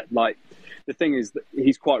Italy there, like, the thing is that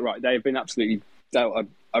he's quite right. They have been absolutely dealt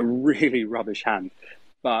a really rubbish hand.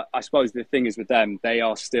 But I suppose the thing is with them, they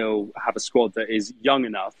are still have a squad that is young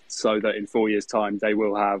enough so that in 4 years' time they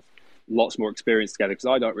will have lots more experience together. Because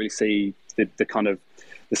I don't really see the kind of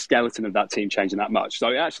the skeleton of that team changing that much.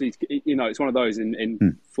 So actually, it's one of those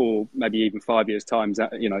in 4, maybe even 5 years' time.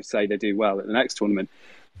 Say they do well at the next tournament.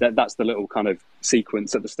 That's the little kind of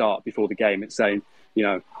sequence at the start before the game. It's saying,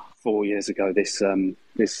 4 years ago, this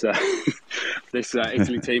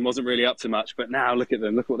Italy team wasn't really up to much, but now look at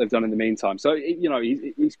them. Look what they've done in the meantime. So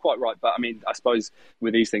he's quite right. But I mean, I suppose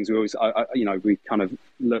with these things, we always, we kind of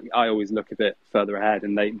look. I always look a bit further ahead,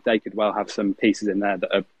 and they could well have some pieces in there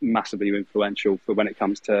that are massively influential for when it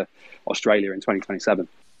comes to Australia in 2027.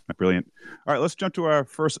 Brilliant. All right, let's jump to our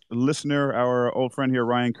first listener. Our old friend here,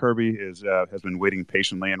 Ryan Kirby, has been waiting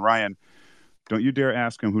patiently. And Ryan, don't you dare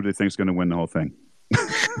ask him who they think is going to win the whole thing.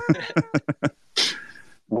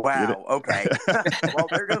 Wow. Okay. Well,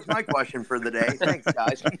 there goes my question for the day. Thanks,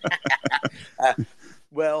 guys.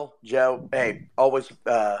 Well, Joe, hey, always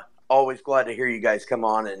glad to hear you guys come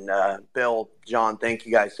on. And Bill, John, thank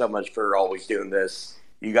you guys so much for always doing this.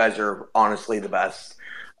 You guys are honestly the best.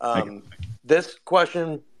 This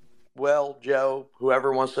question, well, Joe,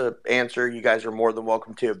 whoever wants to answer, you guys are more than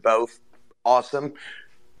welcome to. Both awesome.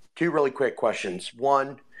 2 really quick questions.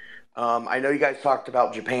 One, I know you guys talked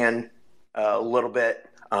about Japan a little bit.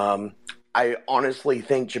 I honestly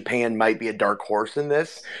think Japan might be a dark horse in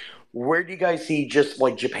this. Where do you guys see just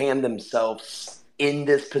like Japan themselves in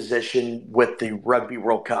this position with the Rugby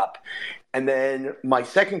World Cup? And then my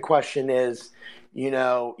second question is, you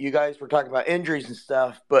guys were talking about injuries and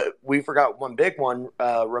stuff, but we forgot one big one,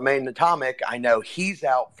 Romain Atomic. I know he's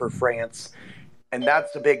out for France, and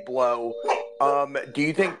that's a big blow. Do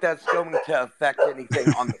you think that's going to affect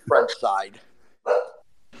anything on the French side?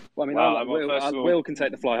 Well, I mean, Will can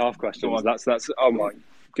take the fly half questions. That's oh my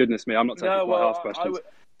goodness me, I'm not taking fly half questions.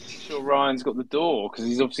 I'm sure Ryan's got the door because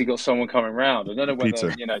he's obviously got someone coming round. I don't know whether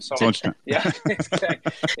someone. Yeah,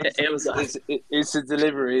 it's a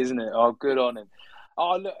delivery, isn't it? Oh, good on him.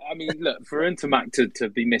 Oh, look, I mean, for Intermac to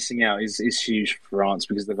be missing out is huge for France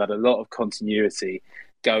because they've had a lot of continuity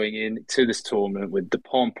going into this tournament with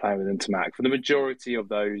Dupont playing with Intermac for the majority of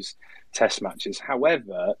those test matches.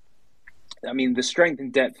 However, I mean, the strength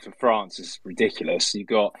and depth for France is ridiculous. You've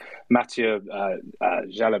got Mathieu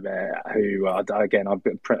Jalibert, who, again,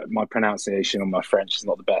 my pronunciation on my French is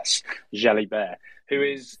not the best, Jalibert, who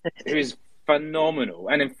is phenomenal.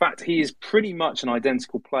 And in fact, he is pretty much an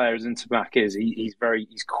identical player as Intermac is. He's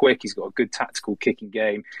quick. He's got a good tactical kicking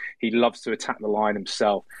game. He loves to attack the line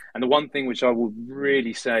himself. And the one thing which I will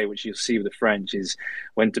really say, which you'll see with the French, is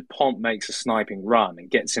when Dupont makes a sniping run and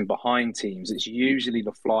gets in behind teams, it's usually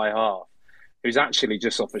the fly half who's actually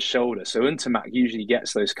just off his shoulder. So Intermac usually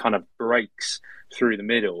gets those kind of breaks through the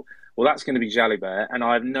middle. Well, that's going to be Jalibert, and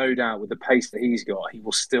I have no doubt with the pace that he's got, he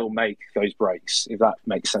will still make those breaks, if that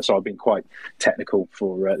makes sense. So I've been quite technical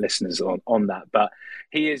for listeners on that. But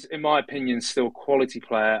he is, in my opinion, still a quality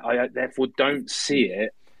player. I therefore don't see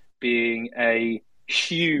it being a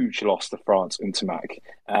huge loss to France, Intermac.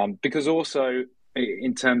 Because also,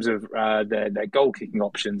 in terms of their goal kicking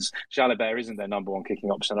options, Jalibert isn't their number one kicking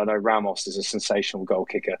option. I know Ramos is a sensational goal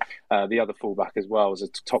kicker. The other fullback as well is a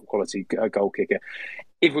top quality goal kicker.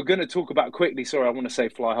 If we're going to talk about quickly, sorry, I want to say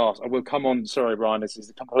fly halves. I will come on. Sorry, Brian, this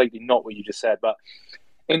is completely not what you just said. But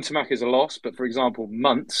Intermac is a loss. But for example,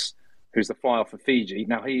 Muntz, who's the fly half for Fiji,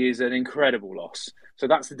 now he is an incredible loss. So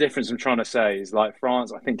that's the difference I'm trying to say. Is like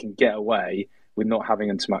France, I think, can get away with not having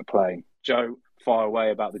Intermac playing. Joe, fire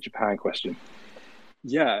away about the Japan question.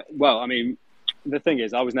 Yeah, well, I mean, the thing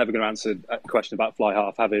is, I was never going to answer a question about fly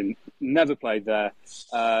half, having never played there,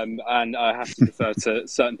 and I have to defer to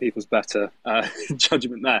certain people's better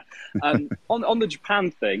judgment there. On the Japan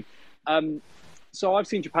thing, so I've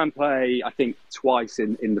seen Japan play, I think, twice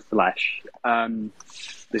in the flesh.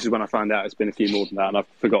 This is when I found out it's been a few more than that, and I've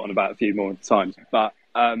forgotten about a few more times. But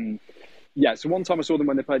yeah, so one time I saw them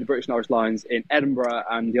when they played the British and Irish Lions in Edinburgh,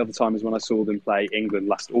 and the other time was when I saw them play England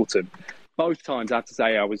last autumn. Both times, I have to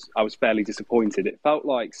say, I was fairly disappointed. It felt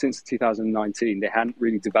like since 2019, they hadn't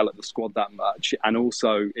really developed the squad that much. And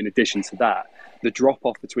also, in addition to that, the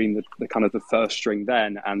drop-off between the kind of the first string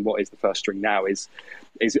then and what is the first string now is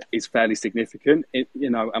fairly significant.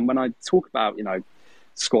 And when I talk about,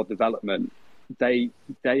 squad development, they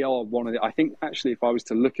are one of the... I think, actually, if I was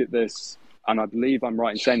to look at this, and I believe I'm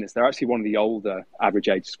right in saying this, they're actually one of the older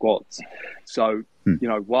average-age squads. So,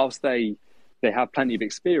 whilst they have plenty of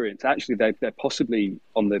experience, actually they're possibly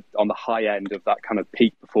on the high end of that kind of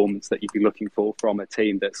peak performance that you'd be looking for from a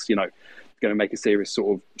team that's going to make a serious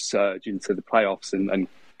sort of surge into the playoffs and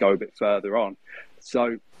go a bit further on.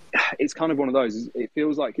 So it's kind of one of those. It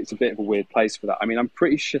feels like it's a bit of a weird place for that. I mean, I'm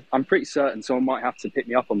pretty certain someone might have to pick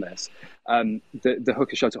me up on this. The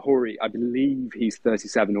hooker Shota Hooley, I believe he's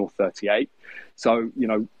 37 or 38. So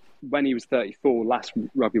when he was 34 last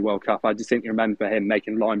Rugby World Cup, I distinctly remember him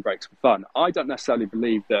making line breaks for fun. I don't necessarily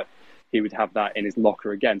believe that he would have that in his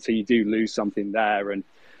locker again. So you do lose something there. And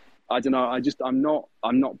I don't know, I'm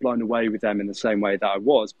not blown away with them in the same way that I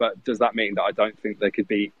was. But does that mean that I don't think they could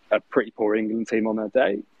be a pretty poor England team on their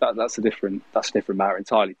day? That's a different matter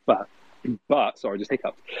entirely. But sorry, just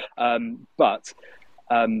hiccuped. But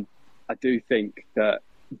I do think that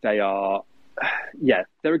they are... Yeah,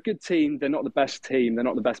 they're a good team. They're not the best team. They're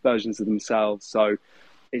not the best versions of themselves. So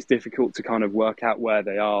it's difficult to kind of work out where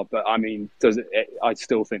they are. But I mean, I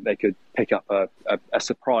still think they could pick up a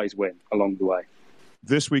surprise win along the way.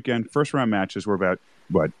 This weekend, first round matches were about,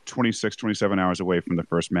 26, 27 hours away from the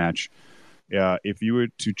first match. If you were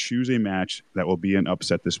to choose a match that will be an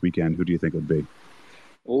upset this weekend, who do you think it would be?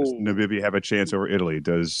 Does Namibia have a chance over Italy?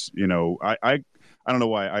 I don't know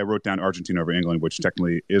why I wrote down Argentina over England, which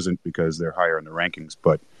technically isn't because they're higher in the rankings.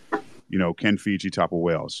 But, can Fiji topple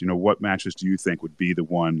Wales? What matches do you think would be the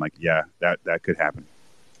one that could happen?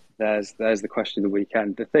 There's the question of the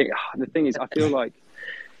weekend. The thing is, I feel like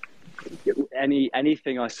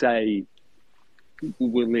anything I say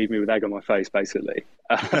will leave me with egg on my face, basically.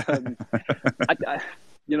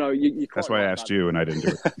 You That's why I asked you, and I didn't do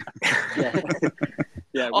it. Yeah.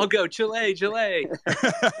 Yeah, I'll go Chile.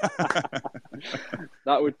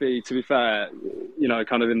 That would be, to be fair,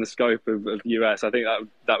 kind of in the scope of US. I think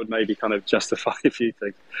that would maybe kind of justify a few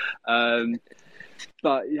things.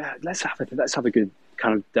 But yeah, let's have a good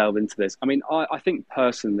kind of delve into this. I mean, I think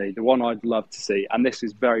personally, the one I'd love to see, and this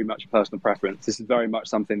is very much a personal preference. This is very much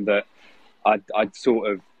something that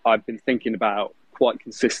I've been thinking about quite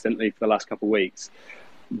consistently for the last couple of weeks.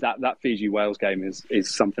 That Fiji Wales game is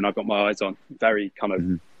something I've got my eyes on very kind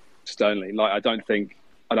of sternly. Like I don't think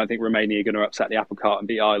Romania are going to upset the apple cart and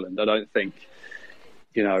beat Ireland. I don't think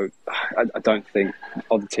I don't think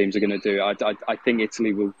other teams are going to do it. I think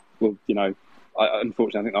Italy will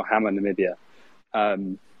unfortunately I think they'll hammer Namibia,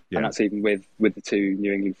 and that's even with the two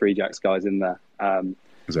New England Free Jacks guys in there.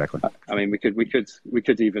 Exactly. I mean, we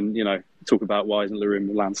could even, talk about why isn't Laroon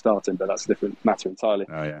Milan starting, but that's a different matter entirely.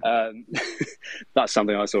 Oh yeah. That's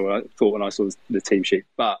something I thought when I saw the team sheet.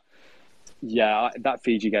 But yeah, that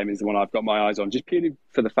Fiji game is the one I've got my eyes on, just purely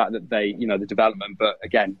for the fact that they, the development. But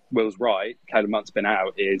again, Will's right. Caleb Munt's been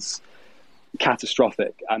out is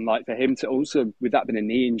catastrophic, and like for him to also, with that being a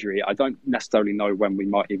knee injury, I don't necessarily know when we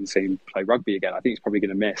might even see him play rugby again. I think he's probably going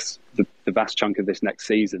to miss the vast chunk of this next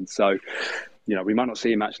season. So, we might not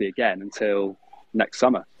see him actually again until next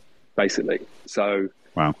summer, basically. So,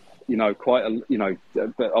 wow. Quite a,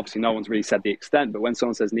 but obviously no one's really said the extent. But when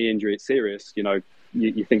someone says knee injury, it's serious. You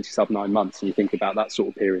think to yourself 9 months, and you think about that sort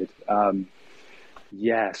of period.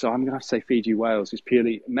 Yeah, so I'm going to have to say Fiji Wales, just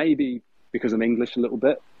purely maybe because I'm English a little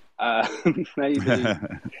bit. Maybe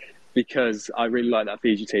because I really like that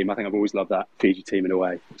Fiji team. I think I've always loved that Fiji team in a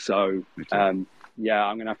way. So yeah,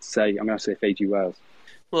 I'm gonna have to say Fiji Wales.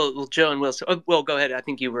 Well, Joe and Will. So, well, go ahead. I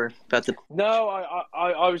think you were about to. No,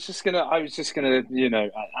 I was just gonna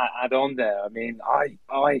add on there. I mean,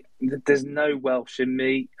 there's no Welsh in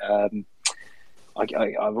me.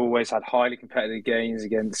 I've always had highly competitive games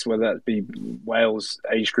against whether that be Wales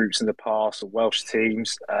age groups in the past or Welsh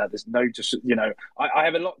teams. There's no just I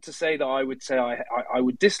have a lot to say that I would say I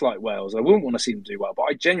would dislike Wales. I wouldn't want to see them do well, but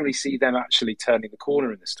I genuinely see them actually turning the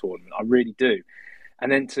corner in this tournament. I really do.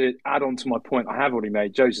 And then to add on to my point I have already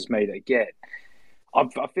made, Joe's just made it again. I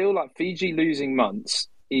feel like Fiji losing months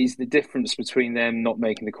is the difference between them not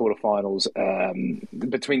making the quarterfinals,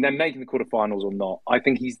 between them making the quarterfinals or not. I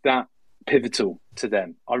think he's that pivotal to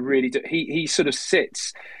them. I really do. He sort of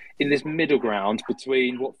sits in this middle ground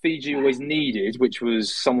between what Fiji always needed, which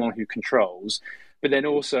was someone who controls, but then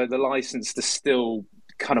also the license to still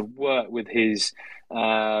kind of work with his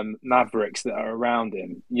mavericks that are around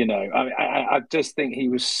him. I just think he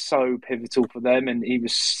was so pivotal for them, and he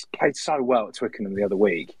was played so well at Twickenham the other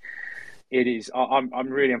week. It is. I'm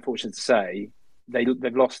really unfortunate to say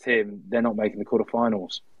they've lost him. They're not making the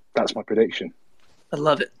quarterfinals. That's my prediction. I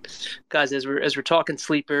love it, guys. As we're talking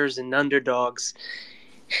sleepers and underdogs,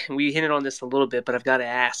 we hinted on this a little bit, but I've got to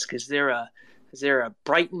ask: is there a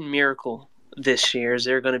Brighton miracle this year? Is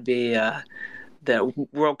there going to be the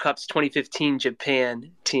World Cup's 2015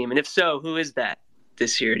 Japan team? And if so, who is that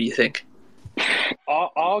this year? Do you think?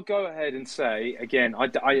 I'll go ahead and say again.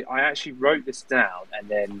 I actually wrote this down and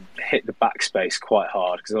then hit the backspace quite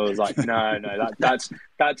hard because I was like, no,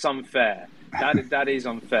 that's unfair. That is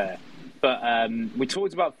unfair. But we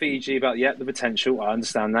talked about Fiji, about the potential. I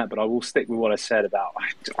understand that, but I will stick with what I said about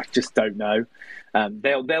I just don't know.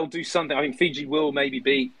 They'll do something. I think Fiji will maybe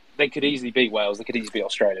beat. They could easily beat Wales. They could easily beat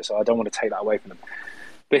Australia. So I don't want to take that away from them.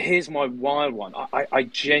 But here's my wild one. I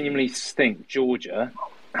genuinely think Georgia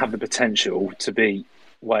have the potential to beat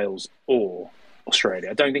Wales or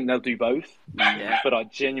Australia. I don't think they'll do both, but I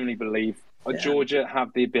genuinely believe Georgia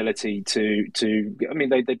have the ability to. I mean,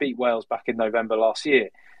 they beat Wales back in November last year.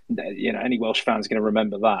 Any Welsh fan's going to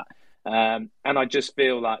remember that. And I just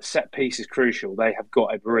feel that set piece is crucial. They have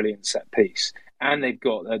got a brilliant set piece, and they've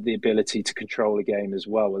got the ability to control a game as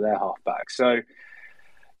well with their halfback. So,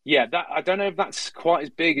 yeah, that I don't know if that's quite as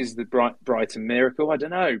big as the Brighton miracle. I don't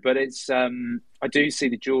know, but it's. I do see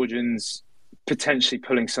the Georgians potentially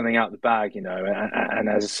pulling something out of the bag, and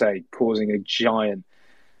as I say, causing a giant.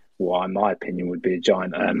 Well, in my opinion, would be a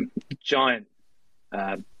giant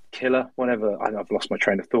killer, whatever. I've lost my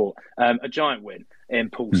train of thought. A giant win in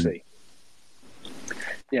Pool C.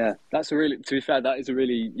 Yeah, that's a really. To be fair, that is a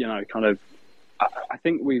really kind of. I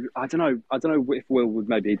think I don't know if Will would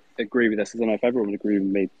maybe agree with this. I don't know if everyone would agree with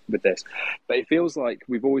me with this, but it feels like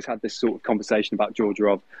we've always had this sort of conversation about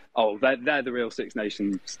Georgia of they're the real Six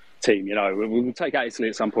Nations team. We'll take out Italy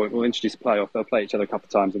at some point. We'll introduce a playoff. They'll play each other a couple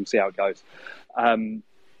of times and we'll see how it goes.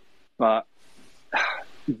 But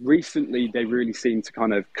recently they really seem to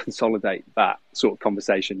kind of consolidate that sort of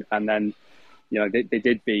conversation, and then they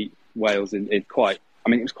did beat Wales in quite. I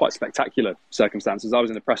mean, it was quite spectacular circumstances. I was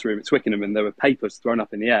in the press room at Twickenham and there were papers thrown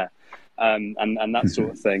up in the air and that sort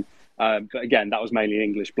of thing. But again, that was mainly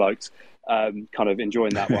English blokes kind of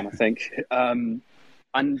enjoying that one, I think. And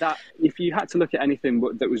that, if you had to look at anything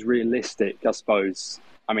that was realistic, I suppose,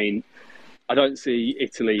 I mean, I don't see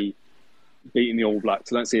Italy beating the All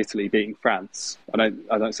Blacks. I don't see Italy beating France. I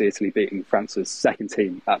don't see Italy beating France's second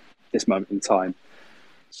team at this moment in time.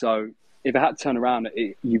 So if it had to turn around,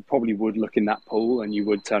 you probably would look in that pool and you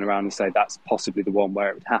would turn around and say that's possibly the one where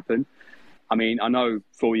it would happen. I mean, I know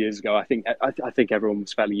 4 years ago, I think everyone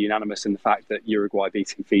was fairly unanimous in the fact that Uruguay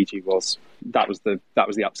beating Fiji was the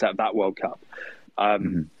upset of that World Cup.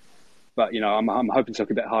 But I'm hoping to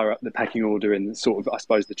look a bit higher up the pecking order in sort of, I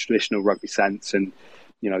suppose, the traditional rugby sense, and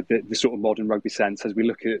the sort of modern rugby sense, as we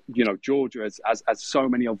look at, Georgia as so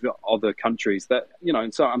many of the other countries that,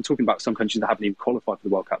 and so I'm talking about some countries that haven't even qualified for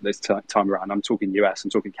the World Cup this time around. I'm talking US,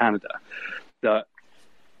 I'm talking Canada, that,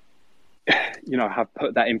 have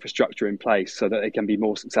put that infrastructure in place so that they can be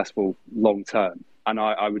more successful long term. And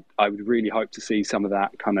I would really hope to see some of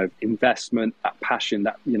that kind of investment, that passion,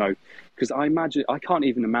 that, because I can't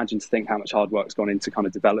even imagine to think how much hard work's gone into kind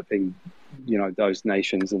of developing, those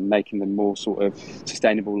nations and making them more sort of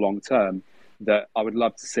sustainable long term, that I would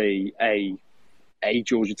love to see a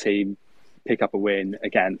Georgia team pick up a win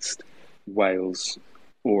against Wales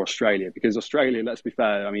or Australia, because Australia, let's be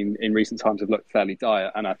fair, I mean, in recent times have looked fairly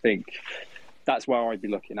dire, and I think that's where I'd be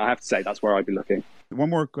looking. I have to say that's where I'd be looking.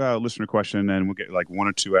 One more listener question, and we'll get like one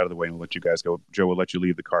or two out of the way, and we'll let you guys go. Joe, we'll let you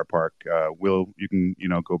leave the car park. Will, you can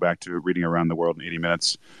go back to reading around the world in 80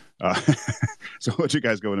 minutes. So we'll let you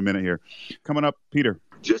guys go in a minute here. Coming up, Peter.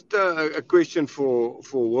 Just a question for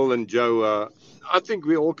Will and Joe. I think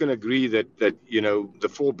we all can agree that the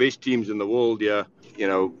four best teams in the world here,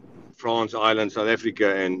 France, Ireland, South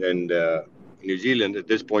Africa, and New Zealand at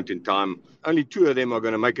this point in time, only two of them are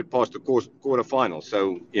going to make it past the quarterfinal.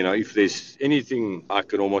 So, if there's anything I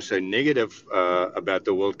could almost say negative about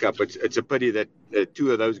the World Cup, it's a pity that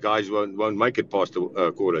two of those guys won't make it past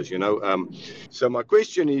the quarters, So my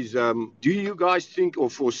question is, do you guys think or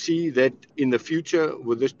foresee that in the future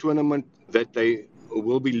with this tournament that they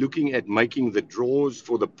will be looking at making the draws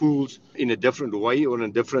for the pools in a different way or in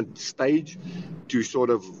a different stage to sort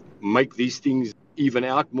of make these things even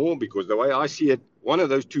out more? Because the way I see it, one of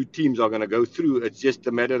those two teams are going to go through. It's just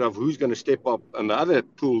a matter of who's going to step up in the other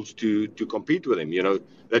pools to compete with them,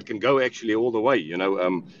 that can go actually all the way.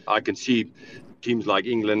 I can see teams like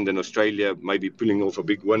England and Australia maybe pulling off a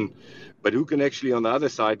big win, but who can actually on the other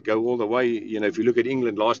side go all the way? If you look at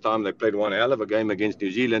England last time, they played one hell of a game against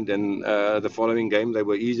New Zealand, and the following game they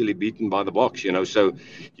were easily beaten by the Boks, So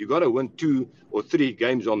you got to win 2 or 3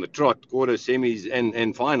 games on the trot, quarter, semis,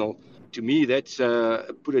 and final. To me, that's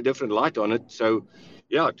put a different light on it. So,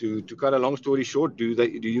 yeah, to cut a long story short, do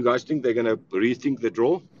you guys think they're going to rethink the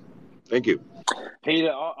draw? Thank you.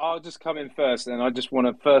 Peter, I'll just come in first, and I just want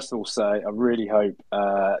to first of all say I really hope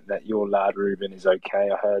that your lad Ruben is okay.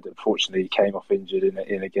 I heard, unfortunately, he came off injured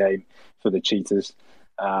in a game for the Cheetahs.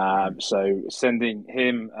 So sending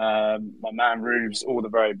him, my man Rubes, all the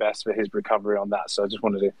very best for his recovery on that. So I just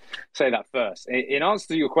wanted to say that first. In answer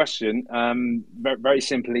to your question, very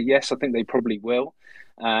simply, yes, I think they probably will,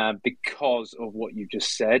 because of what you've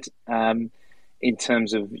just said. In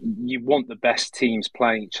terms of, you want the best teams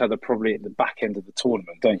playing each other probably at the back end of the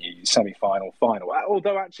tournament, don't you? Semi-final, final.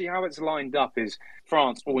 Although actually how it's lined up is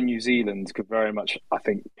France or New Zealand could very much, I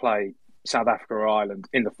think, play South Africa or Ireland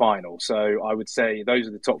in the final. So I would say those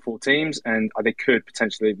are the top 4 teams, and they could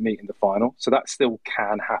potentially meet in the final. So that still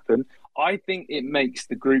can happen. I think it makes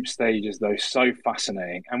the group stages, though, so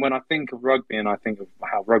fascinating. And when I think of rugby and I think of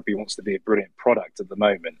how rugby wants to be a brilliant product at the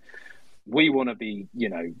moment, we want to be,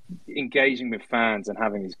 engaging with fans and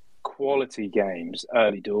having these quality games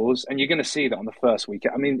early doors. And you're going to see that on the first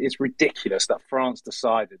weekend. I mean, it's ridiculous that France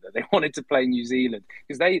decided that they wanted to play New Zealand,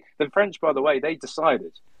 because the French, by the way, they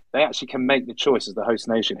decided they actually can make the choice as the host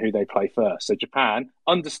nation who they play first. So Japan,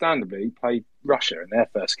 understandably, played Russia in their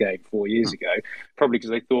first game 4 years ago, probably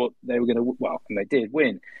because they thought they were going to, and they did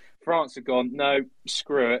win. France have gone, no,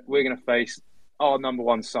 screw it. We're going to face our number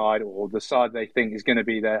one side, or the side they think is going to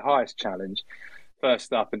be their highest challenge,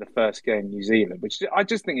 first up in the first game, New Zealand, which I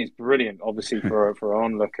just think is brilliant, obviously, for an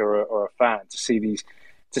onlooker or a fan to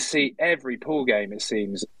see every pool game. It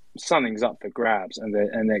seems something's up for grabs, and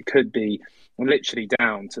it could be literally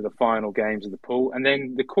down to the final games of the pool, and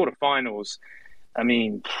then the quarterfinals. I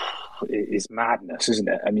mean, it is madness, isn't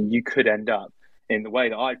it? I mean, you could end up in the way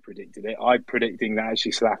that I predicted it. I'm predicting that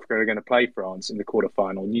actually South Africa are going to play France in the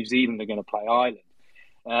quarterfinal. New Zealand are going to play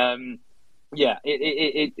Ireland.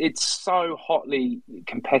 It's so hotly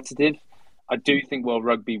competitive. I do think World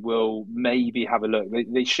Rugby will maybe have a look.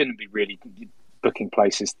 They shouldn't be really booking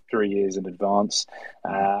places 3 years in advance.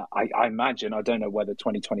 I imagine, I don't know whether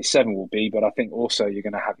 2027 will be, but I think also you're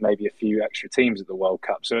going to have maybe a few extra teams at the World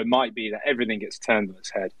Cup. So it might be that everything gets turned on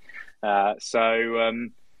its head.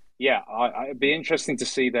 It'd be interesting to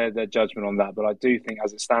see their judgment on that. But I do think,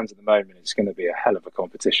 as it stands at the moment, it's going to be a hell of a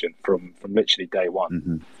competition from literally day one.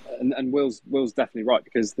 Mm-hmm. And Will's definitely right,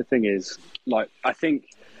 because the thing is, I think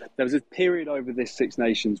there was a period over this Six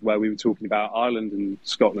Nations where we were talking about Ireland and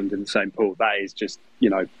Scotland in the same pool. That is just,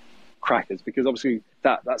 crackers, because obviously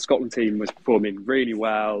that Scotland team was performing really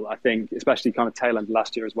well. I think, especially kind of tail end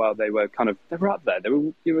last year as well, they were up there.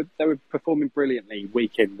 They were performing brilliantly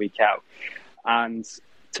week in, week out. And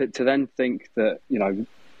to then think that,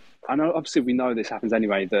 I know obviously we know this happens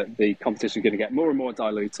anyway, that the competition is going to get more and more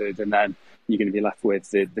diluted, and then you're going to be left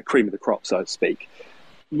with the cream of the crop, so to speak.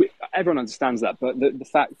 Everyone understands that, but the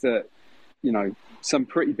fact that, some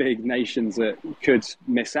pretty big nations that could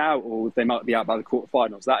miss out, or they might be out by the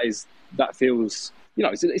quarterfinals, that feels,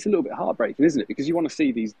 it's a little bit heartbreaking, isn't it? Because you want to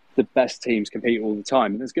see the best teams compete all the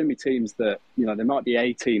time, and there's going to be teams that, there might be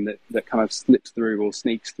a team that kind of slips through or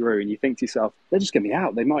sneaks through, and you think to yourself, they're just going to be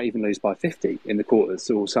out. They might even lose by 50 in the quarters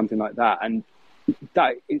or something like that, and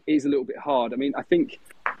that is a little bit hard. I mean, I think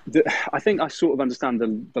I sort of understand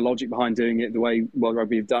the logic behind doing it the way World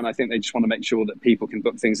Rugby have done. I think they just want to make sure that people can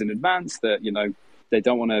book things in advance, that, they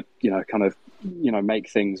don't want to, make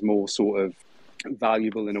things more sort of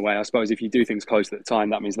valuable in a way. I suppose if you do things close to the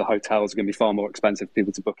time, that means the hotels are going to be far more expensive for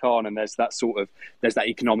people to book on, and there's that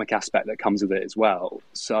economic aspect that comes with it as well.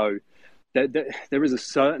 So there is a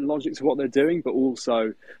certain logic to what they're doing, but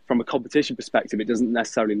also from a competition perspective, it doesn't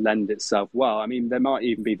necessarily lend itself well. I mean, there might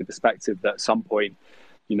even be the perspective that at some point,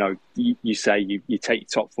 you say you take your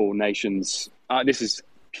top 4 nations. This is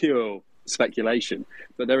pure speculation,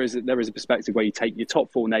 but there is a perspective where you take your top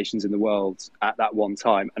 4 nations in the world at that one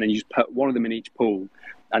time, and then you just put one of them in each pool,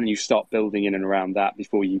 and then you start building in and around that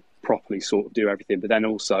before you properly sort of do everything. But then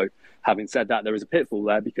also, having said that, there is a pitfall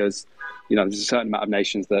there, because there's a certain amount of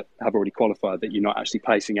nations that have already qualified that you're not actually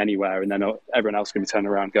placing anywhere, and then everyone else is going to be turning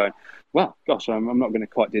around going, well, gosh, I'm not going to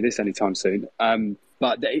quite do this anytime soon.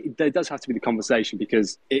 But there does have to be the conversation,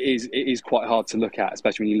 because it is quite hard to look at,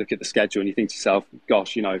 especially when you look at the schedule and you think to yourself,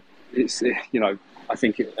 gosh, it's, I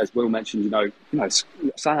think, as Will mentioned,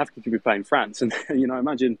 South Africa could be playing France, and,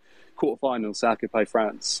 imagine quarterfinals, South Africa play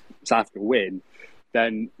France, South Africa win,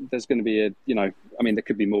 then there's going to be there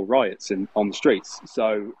could be more riots on the streets.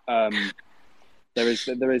 So there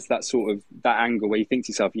is that sort of that angle where you think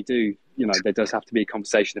to yourself, there does have to be a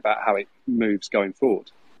conversation about how it moves going forward.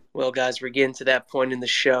 Well, guys, we're getting to that point in the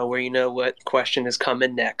show where you know what question is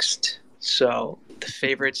coming next. So the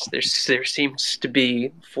favorites, there seems to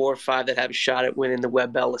be 4 or 5 that have a shot at winning the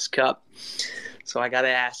Webb Ellis Cup. So I got to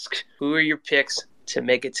ask, who are your picks to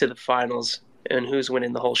make it to the finals, and who's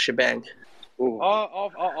winning the whole shebang?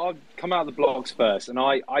 I'll come out of the blocks first, and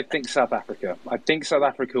I think South Africa. I think South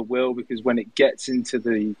Africa will, because when it gets into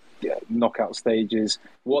the knockout stages,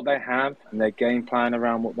 what they have and their game plan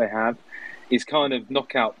around what they have is kind of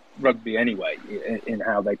knockout rugby anyway, in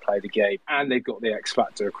how they play the game, and they've got the X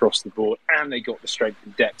factor across the board, and they got the strength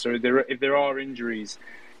and depth. So if there are injuries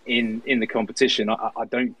in the competition, I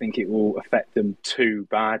don't think it will affect them too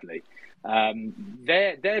badly.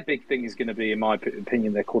 Their big thing is going to be, in my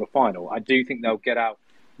opinion, their quarterfinal. I do think they'll get out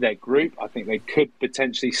their group. I think they could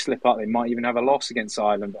potentially slip up. They might even have a loss against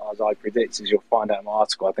Ireland, as I predict, as you'll find out in my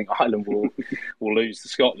article. I think Ireland will lose to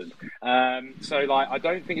Scotland. So I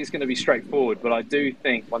don't think it's going to be straightforward, but I do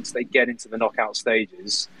think once they get into the knockout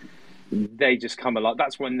stages, they just come alive.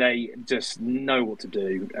 That's when they just know what to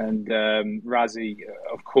do, and Rassie,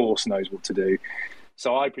 of course, knows what to do.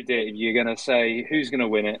 So I predict, if you're going to say who's going to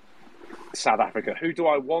win it, South Africa. Who do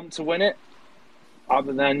I want to win it?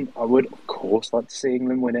 Other than, I would, of course, like to see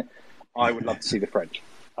England win it. I would love to see the French.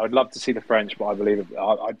 I would love to see the French, but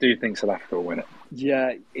I do think South Africa will win it.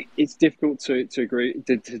 Yeah, it's difficult to disagree.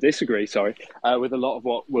 With a lot of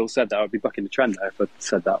what Will said there. I'd be bucking the trend there if I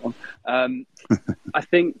said that one. I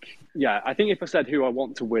think if I said who I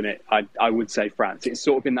want to win it, I would say France. It's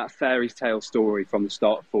sort of been that fairy tale story from the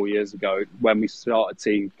start 4 years ago, when we started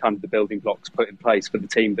seeing kind of the building blocks put in place for the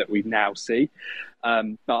team that we now see.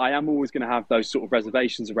 But I am always going to have those sort of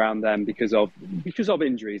reservations around them because of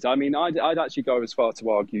injuries. I mean, I'd actually go as far to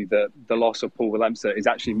argue that the loss of Paul Willemse is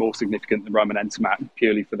actually more significant than Roman Ntamack,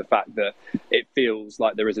 purely for the fact that it feels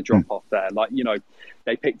like there is a drop off there.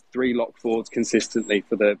 They picked 3 lock forwards consistently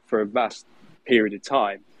for a vast period of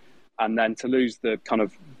time, and then to lose the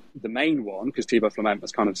main one, because Thibaut Flament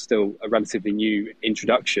was kind of still a relatively new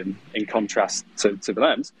introduction in contrast to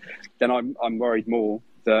Willemse, then I'm worried more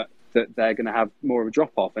that they're going to have more of a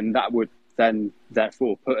drop-off, and that would then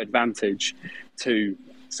therefore put advantage to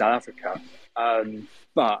South Africa.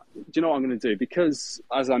 But do you know what I'm going to do? Because,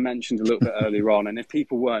 as I mentioned a little bit earlier on, and if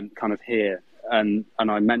people weren't kind of here, and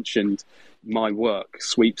I mentioned my work,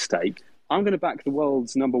 sweepstake, I'm going to back the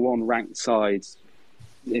world's #1 ranked side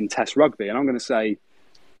in Test rugby, and I'm going to say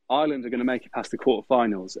Ireland are going to make it past the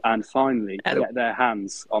quarterfinals and finally get their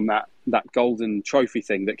hands on that golden trophy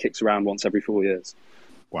thing that kicks around once every 4 years.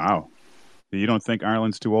 Wow. You don't think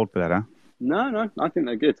Ireland's too old for that, huh? No, I think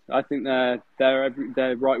they're good. I think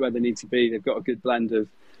they're right where they need to be. They've got a good blend of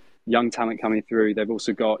young talent coming through. They've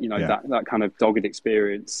also got that kind of dogged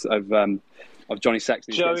experience of Johnny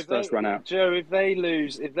Sexton. Joe, His first run out. Joe, if they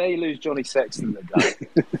lose Johnny Sexton, they're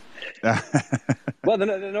done. Well,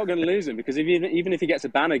 they're not going to lose him because even if he gets a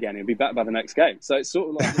ban again, he'll be back by the next game. So it's sort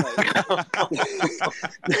of like,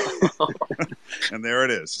 and there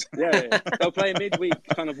it is. Yeah. They'll play a midweek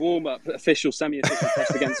kind of warm-up, semi-official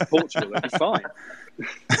test against Portugal. They'll be fine.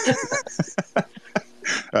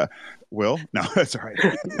 Will? No, that's all right.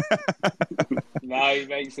 No, he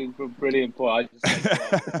makes a brilliant point.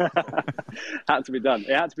 Had to be done.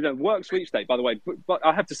 It had to be done. Work sweepstake, by the way. But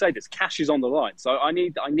I have to say this: cash is on the line, so I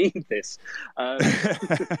need this.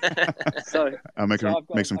 So I'll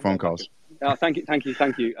make some phone calls. Thank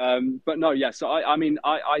you. But no, yeah. So I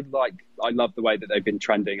love the way that they've been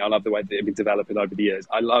trending. I love the way that they've been developing over the years.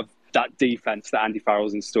 I love that defense that Andy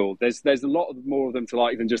Farrell's installed. There's a lot more of them to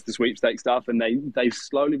like than just the sweepstake stuff, and they've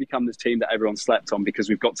slowly become this team that everyone slept on because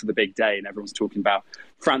we've got to the big day and everyone's talking about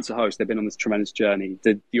France a host. They've been on this tremendous journey.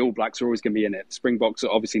 The All Blacks are always going to be in it. The Springboks are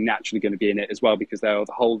obviously naturally going to be in it as well because they are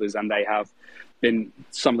the holders and they have been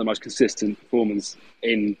some of the most consistent performers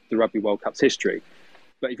in the Rugby World Cup's history.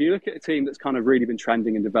 But if you look at a team that's kind of really been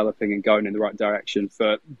trending and developing and going in the right direction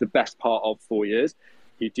for the best part of 4 years,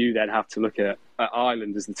 you do then have to look at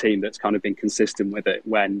Ireland as the team that's kind of been consistent with it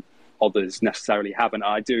when others necessarily haven't.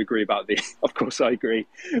 I do agree about of course I agree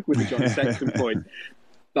with the Johnny Sexton point,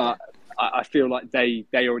 but I feel like they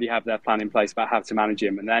already have their plan in place about how to manage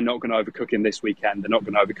him, and they're not going to overcook him this weekend. They're not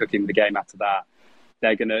going to overcook him the game after that.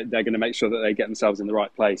 They're going to make sure that they get themselves in the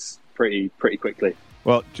right place pretty quickly.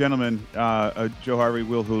 Well, gentlemen, Joe Harvey,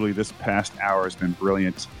 Will Hooley, this past hour has been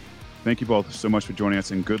brilliant. Thank you both so much for joining us,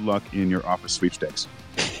 and good luck in your office sweepstakes.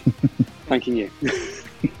 Thanking you.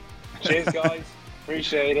 Cheers, guys.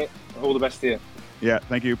 Appreciate it. All the best to you. Yeah,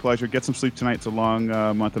 thank you. Pleasure. Get some sleep tonight. It's a long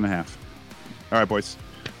month and a half. All right, boys.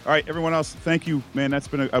 All right, everyone else, thank you, man. That's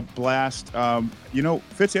been a blast.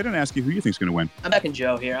 Fitzy, I didn't ask you who you think is going to win. I'm backing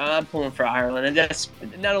Joe here. I'm pulling for Ireland, and that's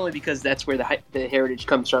not only because that's where the heritage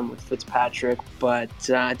comes from with Fitzpatrick, but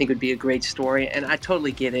I think it would be a great story, and I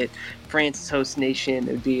totally get it. France is host nation.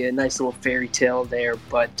 It would be a nice little fairy tale there,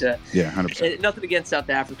 but 100%. Nothing against South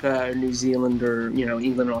Africa or New Zealand or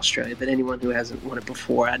England or Australia, but anyone who hasn't won it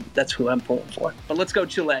before, that's who I'm pulling for. But let's go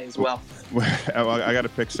Chile as well. I got to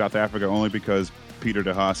pick South Africa only because Peter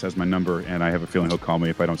de Haas has my number, and I have a feeling he'll call me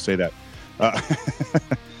if I don't say that.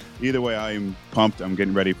 Either way, I'm pumped. I'm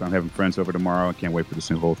getting ready. I'm having friends over tomorrow. I can't wait for this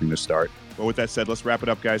whole thing to start. But with that said, let's wrap it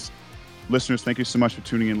up, guys. Listeners, thank you so much for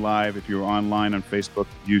tuning in live. If you're online on Facebook,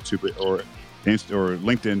 YouTube, or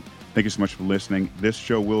LinkedIn, thank you so much for listening. This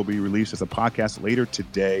show will be released as a podcast later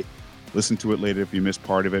today. Listen to it later if you missed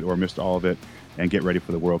part of it or missed all of it, and get ready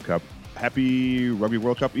for the World Cup. Happy Rugby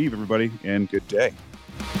World Cup Eve, everybody, and good day.